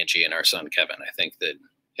with Angie and our son, Kevin. I think that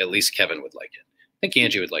at least Kevin would like it. I think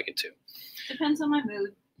Angie would like it, too. Depends on my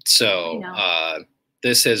mood. So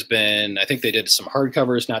this has been, I think they did some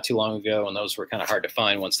hardcovers not too long ago, and those were kind of hard to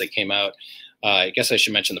find once they came out. I guess I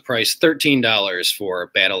should mention the price, $13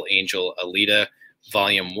 for Battle Angel Alita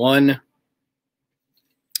Volume 1.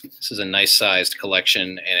 This is a nice-sized collection,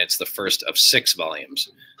 and it's the first of 6 volumes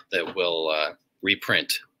that will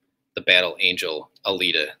reprint the Battle Angel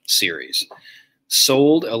Alita series.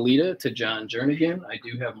 Sold Alita to John Jernigan. I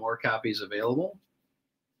do have more copies available.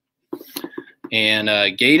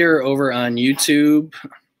 And Gator over on YouTube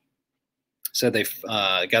said they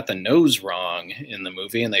got the nose wrong in the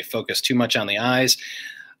movie and they focused too much on the eyes.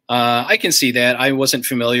 I can see that. I wasn't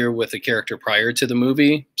familiar with the character prior to the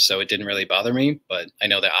movie, so it didn't really bother me. But I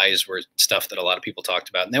know the eyes were stuff that a lot of people talked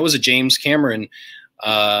about. And that was a James Cameron.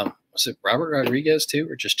 Was it Robert Rodriguez too,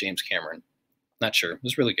 or just James Cameron? Not sure. It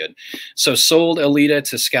was really good. So sold Alita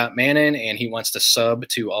to Scott Mannon, and he wants to sub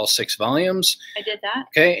to all 6 volumes. I did that.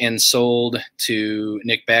 Okay, and sold to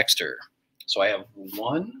Nick Baxter. So I have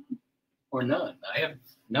one or none. I have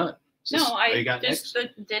none. No, I got just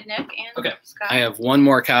did Nick and okay. Scott. I have one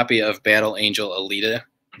more copy of Battle Angel Alita,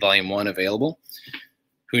 Volume 1 available.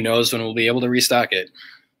 Who knows when we'll be able to restock it.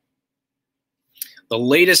 The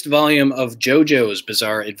latest volume of JoJo's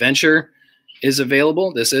Bizarre Adventure is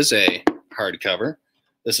available. This is a hardcover.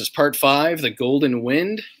 This is part 5, The Golden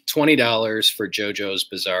Wind, $20 for JoJo's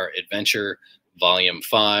Bizarre Adventure, Volume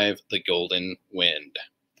 5, The Golden Wind.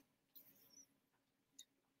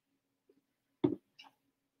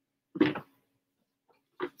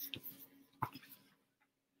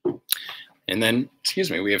 And then,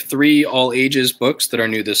 we have 3 all-ages books that are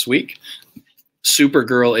new this week.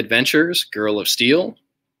 Supergirl Adventures, Girl of Steel,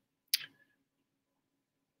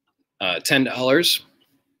 $10.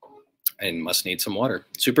 I must need some water.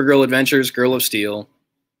 Supergirl Adventures, Girl of Steel,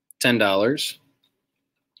 $10.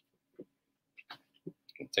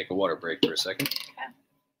 Take a water break for a second. Okay. I'm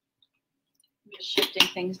just shifting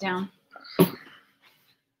things down.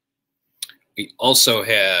 We also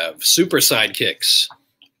have Super Sidekicks,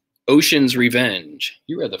 Ocean's Revenge.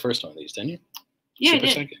 You read the first one of these, didn't you? Yeah, Super I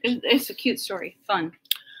did. Sidekicks. It's a cute story. Fun.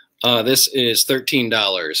 This is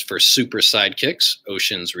 $13 for Super Sidekicks,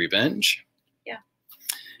 Ocean's Revenge. Yeah.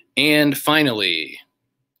 And finally,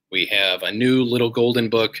 we have a new little golden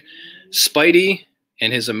book, Spidey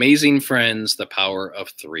and His Amazing Friends, The Power of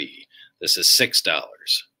 3. This is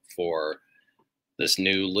 $6 for this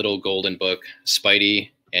new little golden book,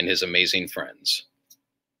 Spidey and His Amazing Friends.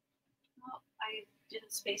 Well, I did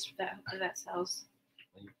a space for that. Hopefully that sells.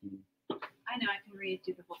 I know I can read,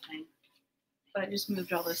 do the whole thing. But I just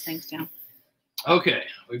moved all those things down. Okay,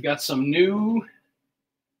 we've got some new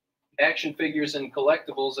action figures and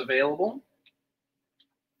collectibles available.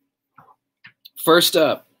 First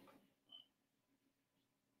up,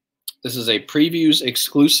 this is a Previews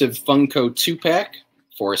exclusive Funko 2-pack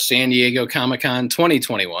for San Diego Comic-Con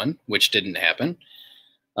 2021, which didn't happen.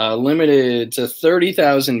 Limited to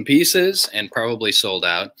 30,000 pieces and probably sold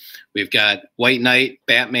out. We've got White Knight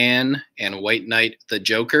Batman and White Knight the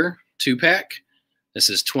Joker 2-pack. This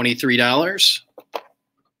is $23.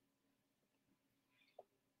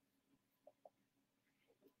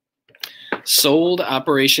 Sold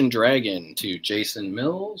Operation Dragon to Jason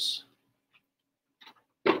Mills.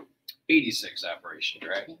 86 Operation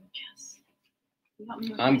Dragon. Yes.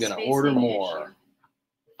 I'm going to order more.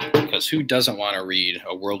 Because who doesn't want to read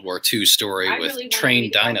a World War II story with really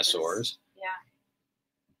trained dinosaurs? Yeah,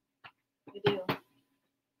 I do.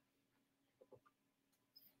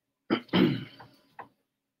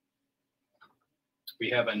 We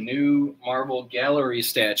have a new Marvel Gallery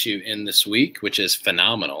statue in this week, which is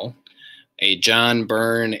phenomenal. A John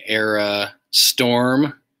Byrne era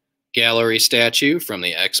Storm Gallery statue from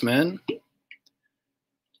the X-Men.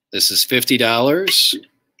 This is $50.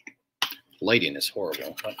 Lighting is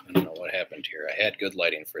horrible. I don't know what happened here. I had good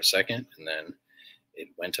lighting for a second, and then it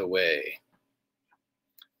went away.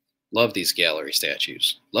 Love these gallery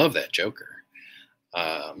statues. Love that Joker.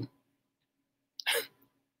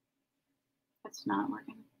 It's not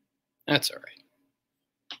working. That's all right.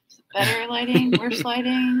 Better lighting, worse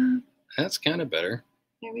lighting. That's kind of better.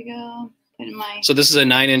 There we go. Put in my. So this is a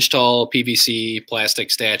 9-inch tall PVC plastic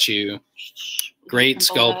statue. Great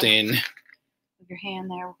sculpting. With your hand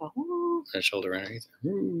there, we'll go. Woo. That shoulder underneath.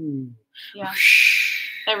 Ooh. Yeah.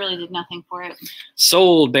 That really did nothing for it.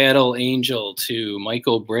 Sold Battle Angel to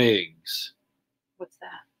Michael Briggs. What's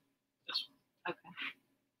that? This Okay.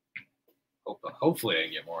 one. Hopefully I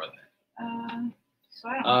can get more of that. So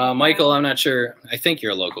I don't Michael, I'm not sure. I think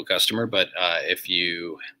you're a local customer, but if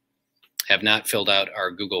you have not filled out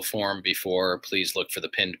our Google form before, please look for the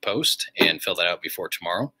pinned post and fill that out before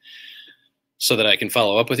tomorrow so that I can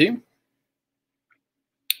follow up with you.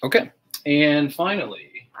 Okay. And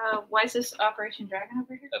finally, why is this Operation Dragon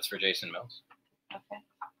over here? that's for Jason Mills. Okay.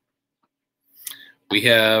 We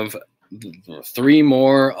have 3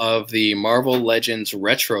 more of the Marvel Legends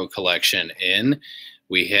Retro Collection in.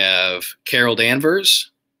 We have Carol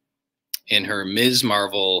Danvers in her Ms.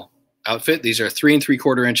 Marvel outfit. These are 3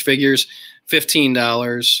 3/4 inch figures,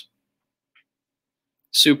 $15.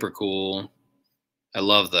 Super cool. I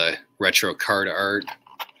love the retro card art.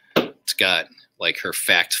 It's got like her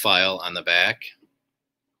fact file on the back.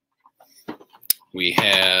 We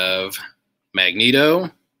have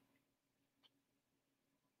Magneto.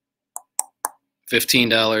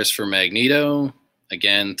 $15 for Magneto.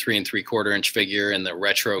 Again, 3 3/4 inch figure in the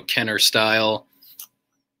retro Kenner style.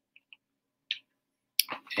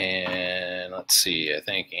 And let's see, I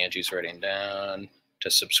think Angie's writing down to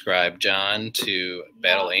subscribe John to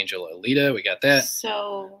Battle Angel Alita. We got that.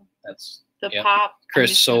 So That's the yep. pop.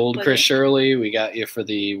 Chris sold. Chris Shirley, we got you for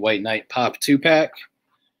the White Knight Pop 2-pack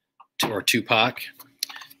or Tupac.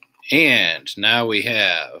 And now we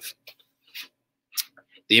have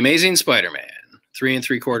the Amazing Spider-Man, 3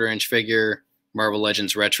 3/4 inch figure, Marvel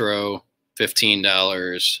Legends Retro,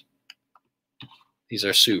 $15. These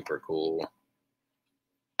are super cool.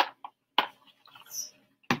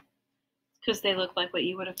 Because they look like what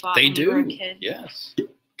you would have bought They when you were a do. kid. Yes. Do you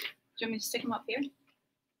want me to stick them up here?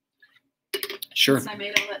 Sure. Since I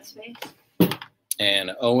made all that space.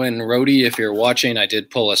 And Owen Rohde, if you're watching, I did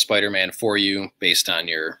pull a Spider-Man for you based on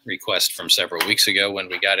your request from several weeks ago when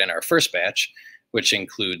we got in our first batch, which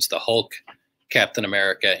includes the Hulk, Captain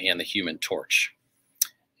America, and the Human Torch.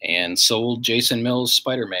 And sold Jason Mills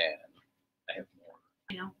Spider-Man. I have more.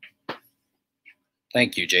 I know.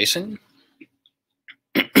 Thank you, Jason.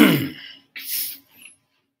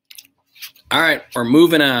 All right, we're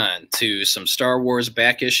moving on to some Star Wars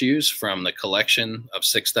back issues from the collection of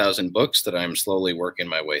 6,000 books that I'm slowly working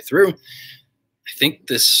my way through. I think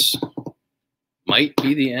this might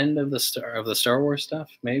be the end of the Star Wars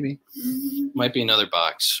stuff, maybe. Might be another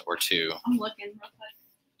box or two. I'm looking real quick.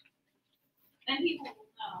 And people will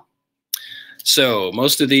know. So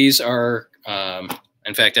most of these are,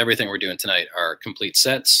 in fact, everything we're doing tonight are complete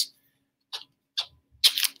sets,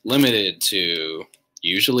 limited to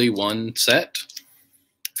usually one set.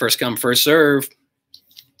 First come, first serve.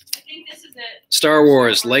 I think this is it. Star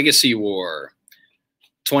Wars Legacy War,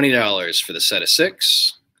 $20 for the set of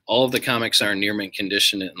 6. All of the comics are in near mint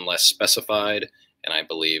condition unless specified, and I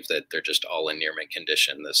believe that they're just all in near mint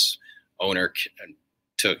condition. This owner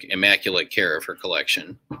took immaculate care of her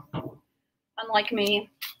collection. Unlike me,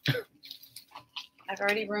 I've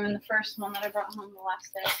already ruined the first one that I brought home the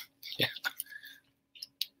last day. Yeah.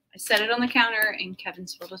 I set it on the counter, and Kevin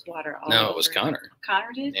spilled his water all over. No, it was Connor.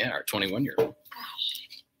 Connor did? Yeah, our 21-year-old. Gosh.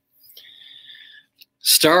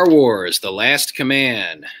 Star Wars The Last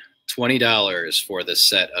Command, $20 for the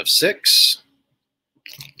set of 6.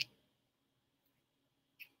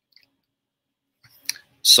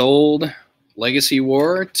 Sold Legacy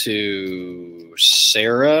War to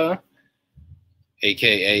Sarah,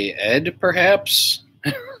 a.k.a. Ed, perhaps?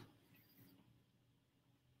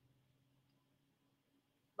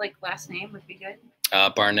 Like last name would be good.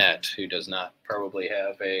 Barnett, who does not probably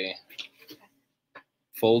have a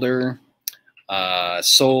folder.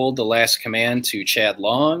 Sold The Last Command to Chad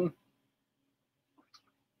Long.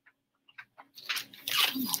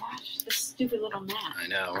 Oh my gosh, this stupid little map. I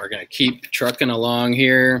know, we're going to keep trucking along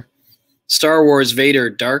here. Star Wars Vader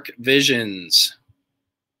Dark Visions,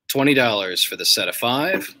 $20 for the set of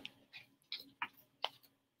 5.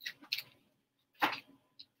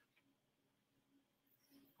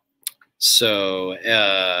 So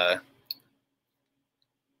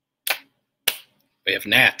we have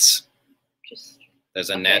gnats.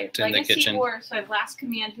 There's a net in the kitchen. War, so I have Last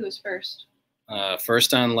Command. Who was first?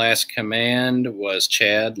 First on Last Command was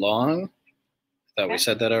Chad Long. I thought we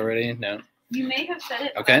said that already. No. You may have said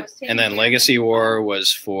it. Okay. And then Legacy War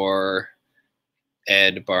was for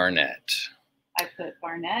Ed Barnett. I put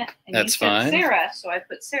Barnett. And That's you said fine. Sarah, so I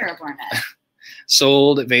put Sarah Barnett.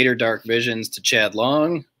 Sold Vader Dark Visions to Chad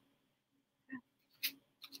Long.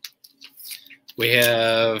 We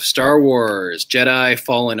have Star Wars Jedi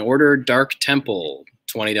Fallen Order Dark Temple,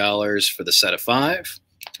 $20 for the set of 5.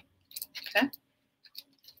 Okay.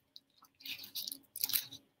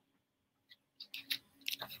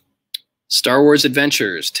 Star Wars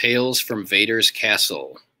Adventures Tales from Vader's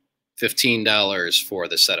Castle, $15 for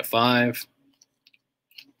the set of 5.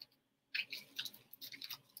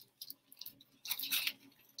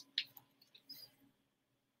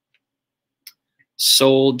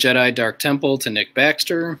 Sold Jedi Dark Temple to Nick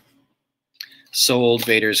Baxter. Sold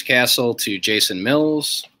Vader's Castle to Jason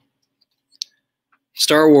Mills.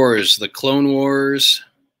 Star Wars The Clone Wars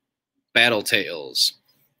Battle Tales,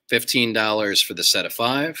 $15 for the set of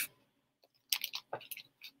 5.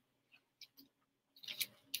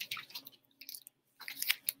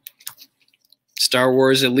 Star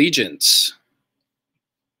Wars Allegiance.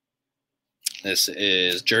 This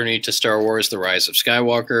is Journey to Star Wars The Rise of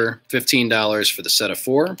Skywalker, $15 for the set of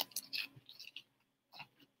 4.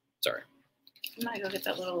 Sorry. I'm gonna go get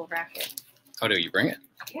that little racket. Oh, do you bring it?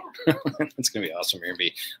 Yeah. It's gonna be awesome. You're gonna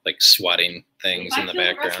be like swatting things in the If I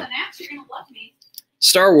kill background. rest of the naps, you're gonna love me.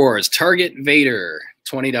 Star Wars Target Vader,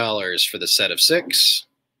 $20 for the set of 6.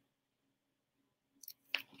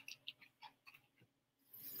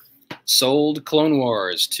 Sold Clone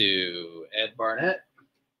Wars to Ed Barnett.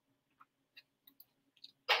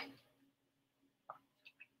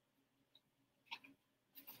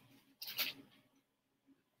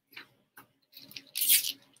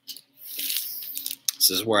 This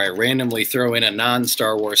is where I randomly throw in a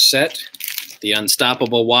non-Star Wars set. The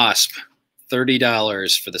Unstoppable Wasp,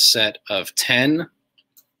 $30 for the set of 10.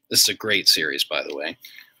 This is a great series, by the way.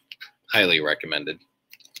 Highly recommended.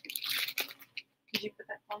 Did you put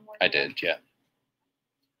that one more? I did, yeah.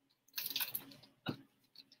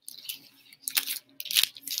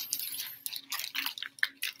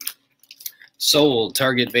 Sold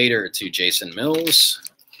Target Vader to Jason Mills.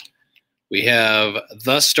 We have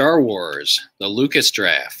The Star Wars, the Lucas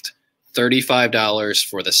Draft, $35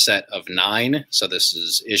 for the set of 9. So this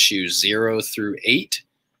is issues 0 through 8.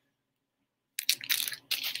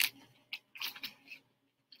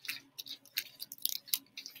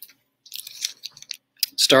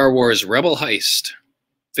 Star Wars Rebel Heist,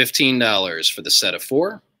 $15 for the set of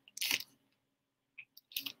 4.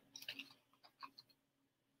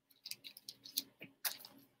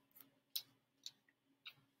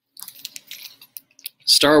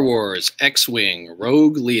 Star Wars X-Wing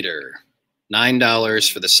Rogue Leader,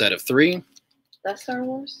 $9 for the set of 3. The Star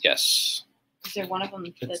Wars? Yes. Is there one of them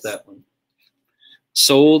It's that one.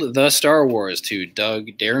 Sold The Star Wars to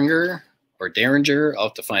Doug Derringer, or Derringer. I'll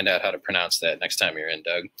have to find out how to pronounce that next time you're in,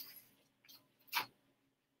 Doug.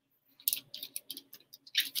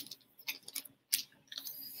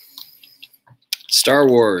 Star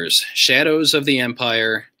Wars Shadows of the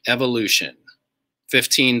Empire Evolution,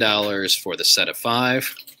 $15 for the set of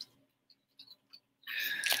 5.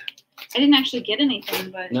 I didn't actually get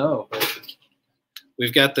anything, but No, but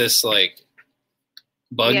we've got this like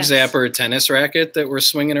bug Yes. zapper tennis racket that we're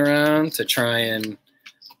swinging around to try and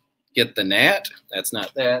get the gnat. That's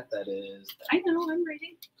not that. That is. I know, I'm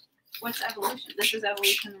reading. What's Evolution? This is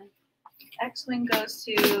Evolution. X-Wing goes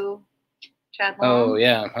to Chad Long. Oh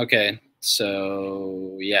yeah. Okay.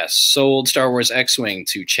 So yes, sold Star Wars X-Wing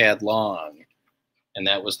to Chad Long, and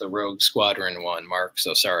that was the Rogue Squadron one, Mark.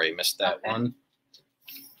 So sorry, missed that Okay. one.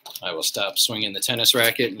 I will stop swinging the tennis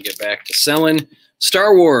racket and get back to selling.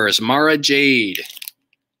 Star Wars Mara Jade,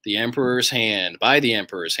 The Emperor's Hand, by The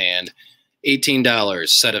Emperor's Hand,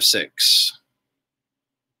 $18, set of 6.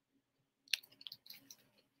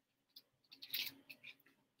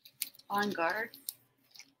 On Guard.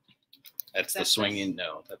 That's the That's swinging.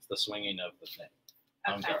 No, that's the swinging of the thing.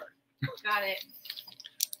 On Okay. guard. Got it.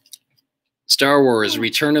 Star Wars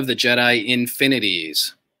Return of the Jedi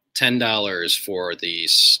Infinities, $10 for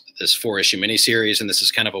this 4-issue miniseries, and this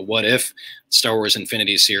is kind of a what if. Star Wars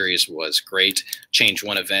Infinity series was great. Change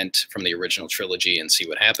one event from the original trilogy and see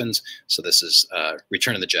what happens. So this is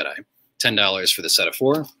Return of the Jedi, $10 for the set of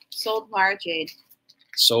 4. Sold Mara Jade.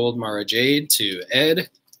 Sold Mara Jade to Ed.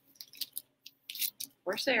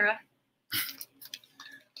 Or Sarah.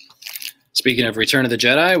 Speaking of Return of the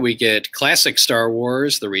Jedi, we get classic Star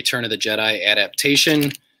Wars, the Return of the Jedi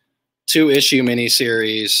adaptation, 2-issue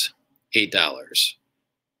miniseries, $8.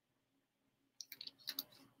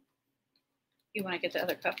 You want to get the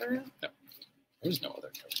other cover? No, there's no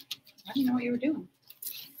other cover. I didn't know what you were doing.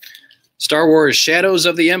 Star Wars Shadows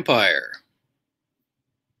of the Empire,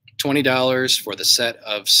 $20 for the set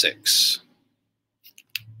of 6.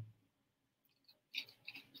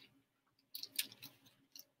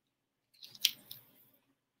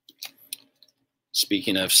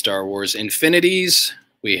 Speaking of Star Wars Infinities,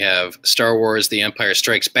 we have Star Wars The Empire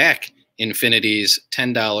Strikes Back Infinities,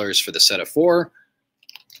 $10 for the set of 4.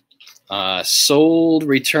 Sold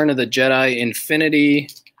Return of the Jedi Infinity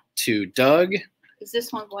to Doug, Is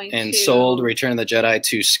this one going and to... sold Return of the Jedi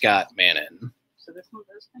to Scott Mannon. So this one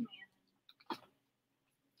goes to Man.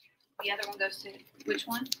 The other one goes to... Which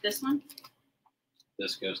one? This one?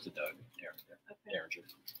 This goes to Doug Okay. Derringer.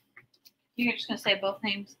 You're just going to say both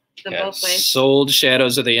names? The Yeah, both ways? sold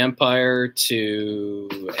Shadows of the Empire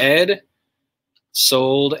to Ed.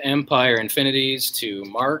 Sold Empire Infinities to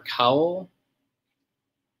Mark Howell.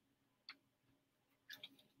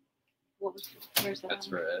 What was, where's that That's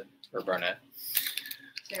one? for Ed, or Barnett.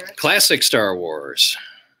 Sarah? Classic Star Wars,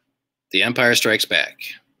 The Empire Strikes Back,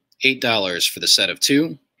 $8 for the set of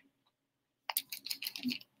 2.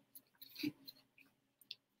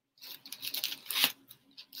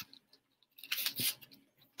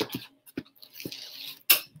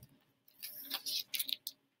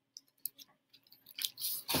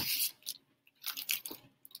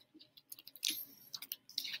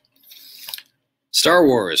 Star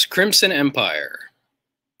Wars Crimson Empire,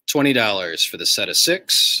 $20 for the set of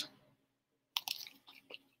 6.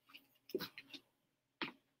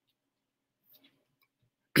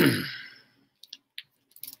 Empire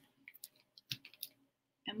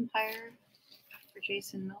for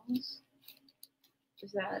Jason Mills.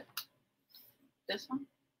 Is that this one?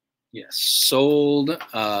 Yes, sold.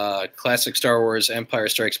 Classic Star Wars Empire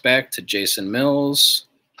Strikes Back to Jason Mills.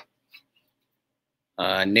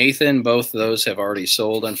 Nathan, both of those have already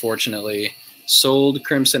sold, unfortunately. Sold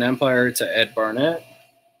Crimson Empire to Ed Barnett.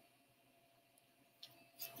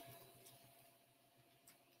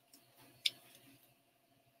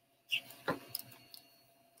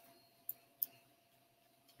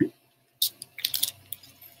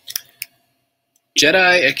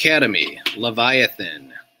 Jedi Academy,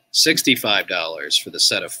 Leviathan, $65 for the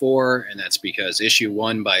set of 4, and that's because issue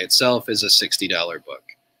 1 by itself is a $60 book.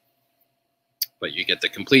 But you get the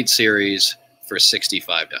complete series for $65.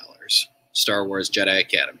 Star Wars Jedi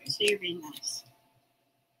Academy. So you're being nice.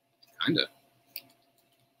 Kinda.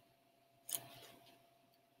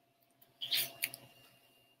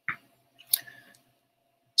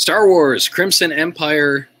 Star Wars Crimson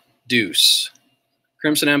Empire Deuce.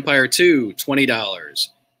 Crimson Empire 2, $20.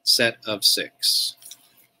 Set of 6.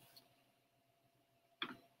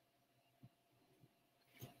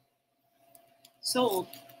 Sold.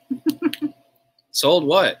 Sold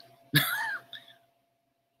what?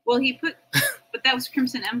 Well, he put, but that was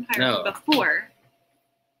Crimson Empire No. before.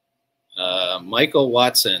 Michael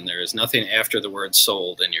Watson, there is nothing after the word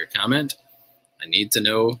sold in your comment. I need to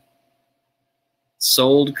know.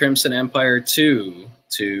 Sold Crimson Empire 2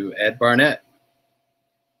 to Ed Barnett.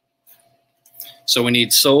 So we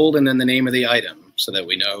need sold and then the name of the item so that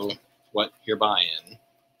we know what you're buying.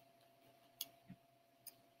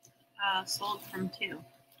 Sold from 2.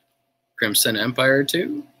 Crimson Empire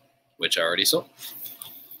 2, which I already sold.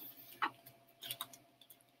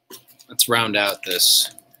 Let's round out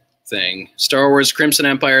this thing. Star Wars Crimson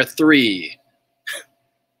Empire 3,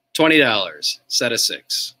 $20, set of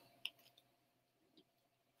 6.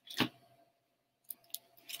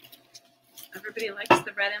 Everybody likes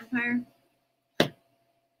the Red Empire.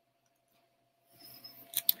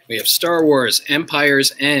 We have Star Wars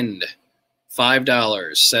Empire's End,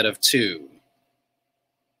 $5, set of 2.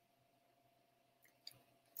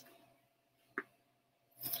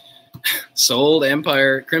 Sold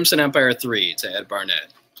Crimson Empire 3 to Ed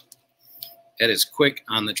Barnett. Ed is quick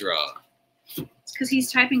on the draw. It's because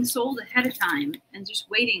he's typing sold ahead of time and just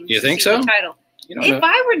waiting. You to think see so? The title. You don't If know,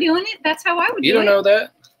 I were doing it, that's how I would do it. you don't know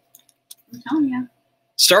that? I'm telling you.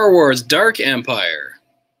 Star Wars Dark Empire,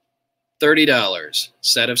 $30,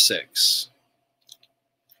 set of 6.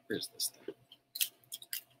 Where's this thing?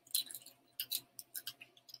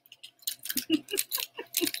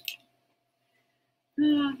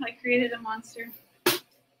 I created a monster.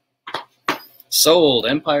 Sold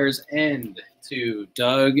Empire's End to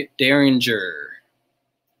Doug Derringer.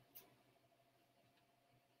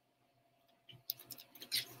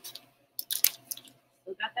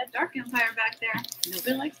 Still got that Dark Empire back there.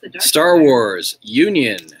 Nobody likes the Dark Star Empire. Wars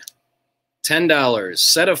Union, $10,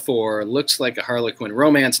 set of 4. Looks like a Harlequin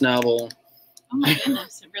romance novel. Oh my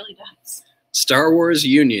goodness, it really does. Star Wars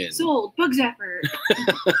Union. Sold. Bug Zapper.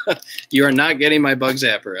 You are not getting my Bug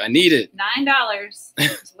Zapper. I need it. $9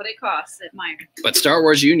 is what it costs at Meyer. But Star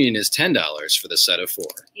Wars Union is $10 for the set of 4.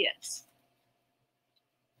 Yes.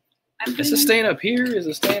 Is it staying up here? Is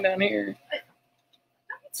it staying down here?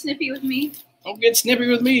 Don't get snippy with me. Don't get snippy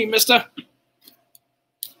with me, mister.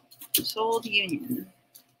 Sold Union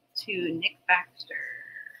to Nick Baxter.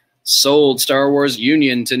 Sold Star Wars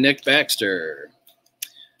Union to Nick Baxter.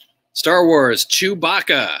 Star Wars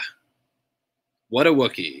Chewbacca. What a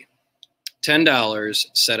Wookiee. $10,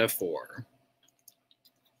 set of 4.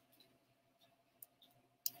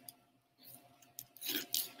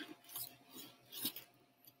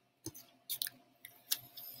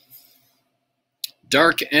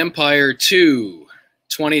 Dark Empire 2,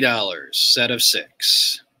 $20, set of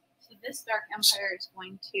 6. So this Dark Empire is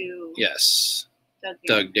going to Yes. Doug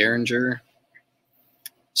Doug Derringer.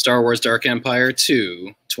 Star Wars Dark Empire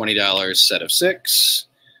 2, $20, set of 6.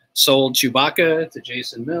 Sold Chewbacca to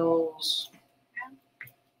Jason Mills.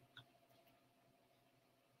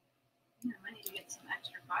 Yeah, I need to get some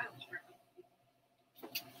extra files for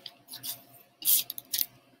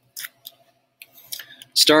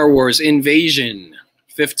Star Wars Invasion,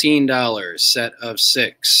 $15, set of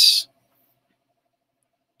 6.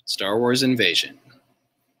 Star Wars Invasion,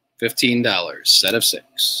 $15, set of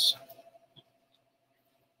 6.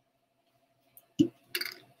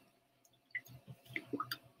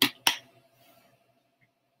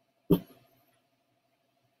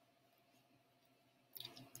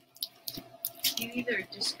 either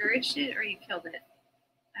discouraged it or you killed it.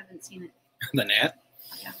 I haven't seen it. The Nat.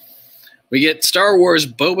 Yeah. We get Star Wars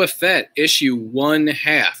Boba Fett issue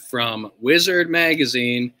 1/2 from Wizard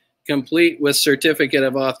Magazine, complete with certificate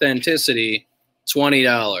of authenticity,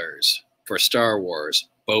 $20 for Star Wars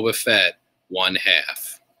Boba Fett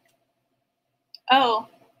 1/2. Oh,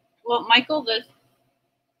 well, Michael, the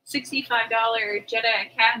 $65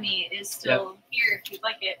 Jedi Academy is still here if you'd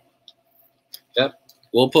like it. Yep.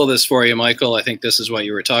 We'll pull this for you, Michael. I think this is what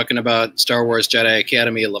you were talking about. Star Wars Jedi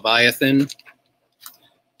Academy Leviathan.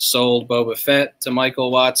 Sold Boba Fett to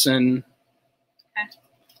Michael Watson.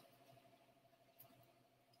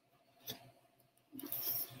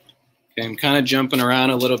 Okay, I'm kind of jumping around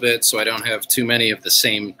a little bit so I don't have too many of the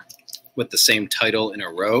same with the same title in a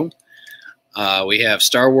row. We have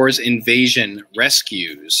Star Wars Invasion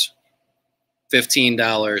Rescues.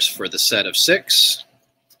 $15 for the set of 6.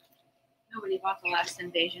 Nobody bought the last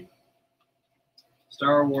Invasion.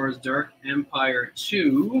 Star Wars Dark Empire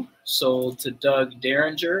 2 sold to Doug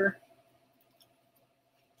Derringer.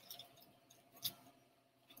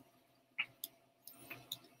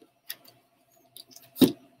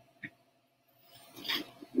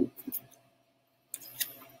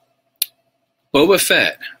 Boba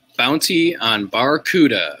Fett, Bounty on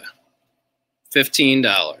Barracuda,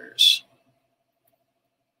 $15.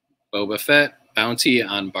 Boba Fett, Bounty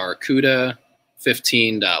on Barracuda,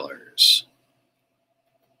 $15.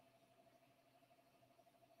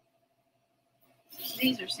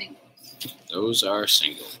 These are singles. Those are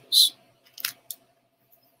singles.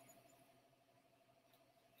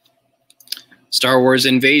 Star Wars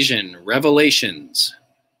Invasion Revelations,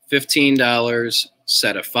 $15,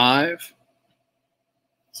 set of 5.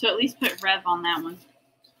 So at least put Rev on that one.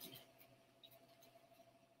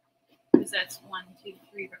 Because that's 1, 2,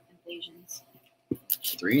 3 invasions.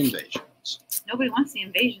 3 invasions. Nobody wants the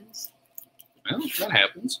invasions. Well, that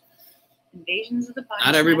happens. Invasions of the body.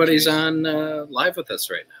 Not everybody's snatchers. on live with us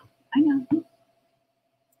right now. I know.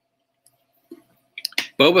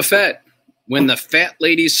 Boba Fett, When the Fat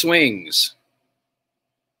Lady Swings,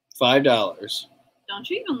 $5. Don't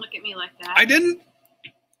you even look at me like that. I didn't.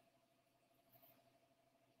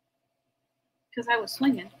 Because I was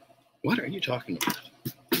swinging. What are you talking about?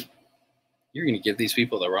 You're going to give these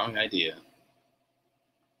people the wrong idea.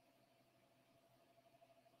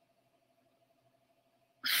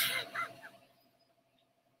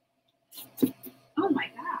 Oh my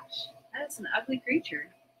gosh. That's an ugly creature.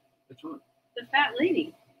 Which one? The fat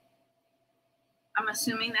lady. I'm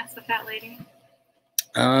assuming that's the fat lady.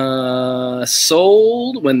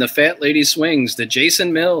 Sold When the Fat Lady Swings, to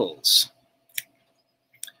Jason Mills.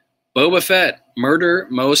 Boba Fett, Murder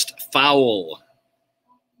Most Foul,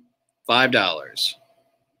 $5. Okay,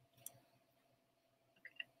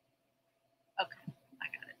 I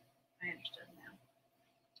got it. I understood now.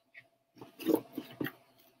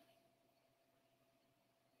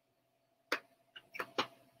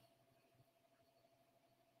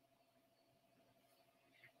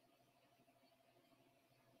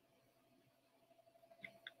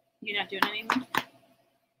 You're not doing anything?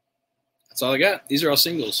 That's all I got. These are all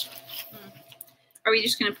singles. Are we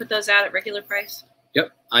just going to put those out at regular price?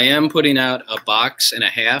 Yep. I am putting out a box and a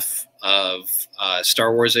half of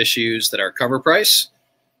Star Wars issues that are cover price.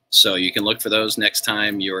 So you can look for those next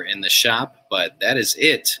time you're in the shop. But that is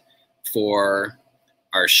it for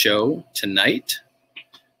our show tonight.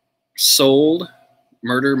 Sold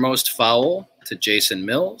Murder Most Foul to Jason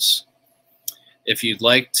Mills. If you'd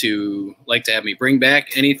like to have me bring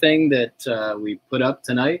back anything that we put up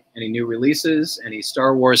tonight, any new releases, any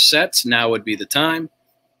Star Wars sets, now would be the time.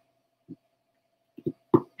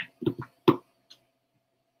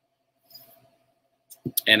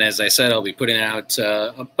 And as I said, I'll be putting out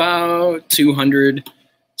about 200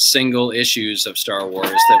 single issues of Star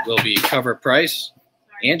Wars that will be cover price.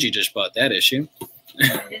 Sorry. Angie just bought that issue.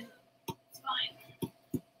 It's fine.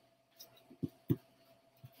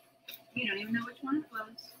 You don't even know which one it was.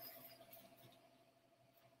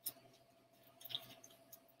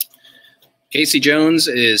 Casey Jones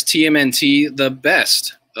is TMNT, the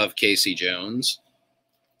best of Casey Jones,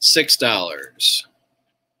 $6.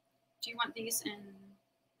 Do you want these in?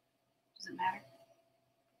 Does it matter?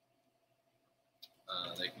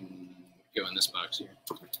 They can go in this box here.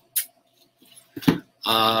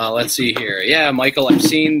 Let's see here. Yeah, Michael, I've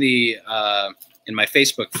seen the in my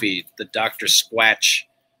Facebook feed, the Dr. Squatch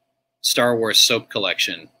Star Wars soap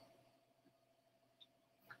collection.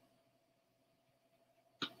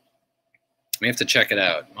 We have to check it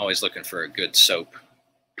out. I'm always looking for a good soap.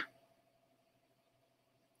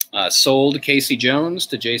 Sold Casey Jones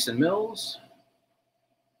to Jason Mills.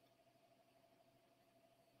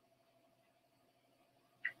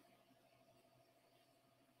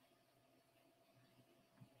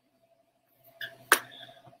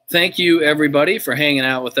 Thank you, everybody, for hanging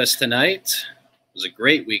out with us tonight. It was a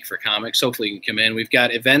great week for comics. Hopefully you can come in. We've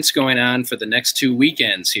got events going on for the next 2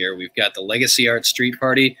 weekends here. We've got the Legacy Art Street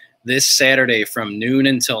Party this Saturday from noon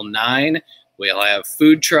until 9. We'll have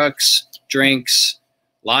food trucks, drinks,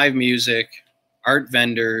 live music, art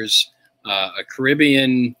vendors, a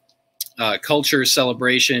Caribbean culture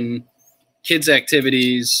celebration, kids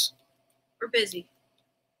activities. We're busy.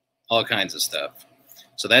 All kinds of stuff.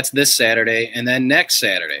 So that's this Saturday. And then next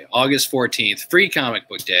Saturday, August 14th, free comic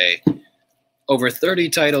book day. Over 30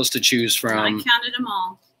 titles to choose from. I counted them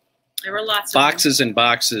all. There were lots boxes and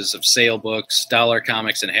boxes of sale books, dollar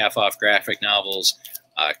comics and half-off graphic novels,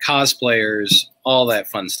 cosplayers, all that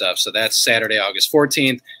fun stuff. So that's Saturday, August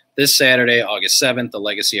 14th. This Saturday, August 7th, the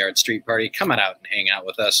Legacy Art Street Party. Come on out and hang out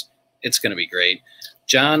with us. It's going to be great.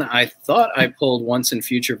 John, I thought I pulled Once and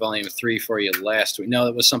Future Volume 3 for you last week. No,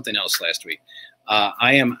 that was something else last week.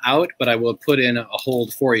 I am out, but I will put in a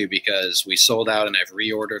hold for you because we sold out and I've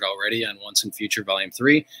reordered already on Once and Future Volume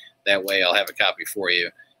 3. That way I'll have a copy for you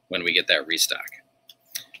when we get that restock.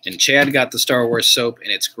 And Chad got the Star Wars soap,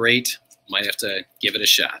 and it's great. Might have to give it a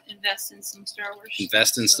shot. Invest in some Star Wars.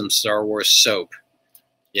 Invest in some Star Wars soap.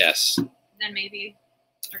 Yes. Then maybe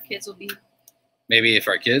our kids will be. Maybe if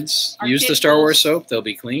our kids use the Star Wars soap, they'll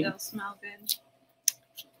be clean. They'll smell good.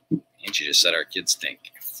 And you just said our kids stink.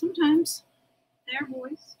 Sometimes. They're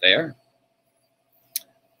boys. They are.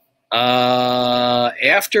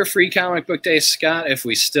 After Free Comic Book Day, Scott, if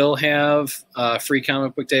we still have Free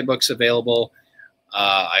Comic Book Day books available,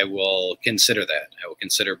 I will consider that. I will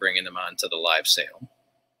consider bringing them on to the live sale.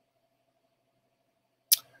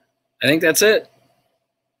 I think that's it.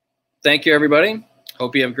 Thank you, everybody.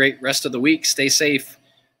 Hope you have a great rest of the week. Stay safe,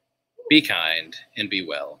 be kind, and be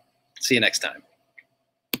well. See you next time.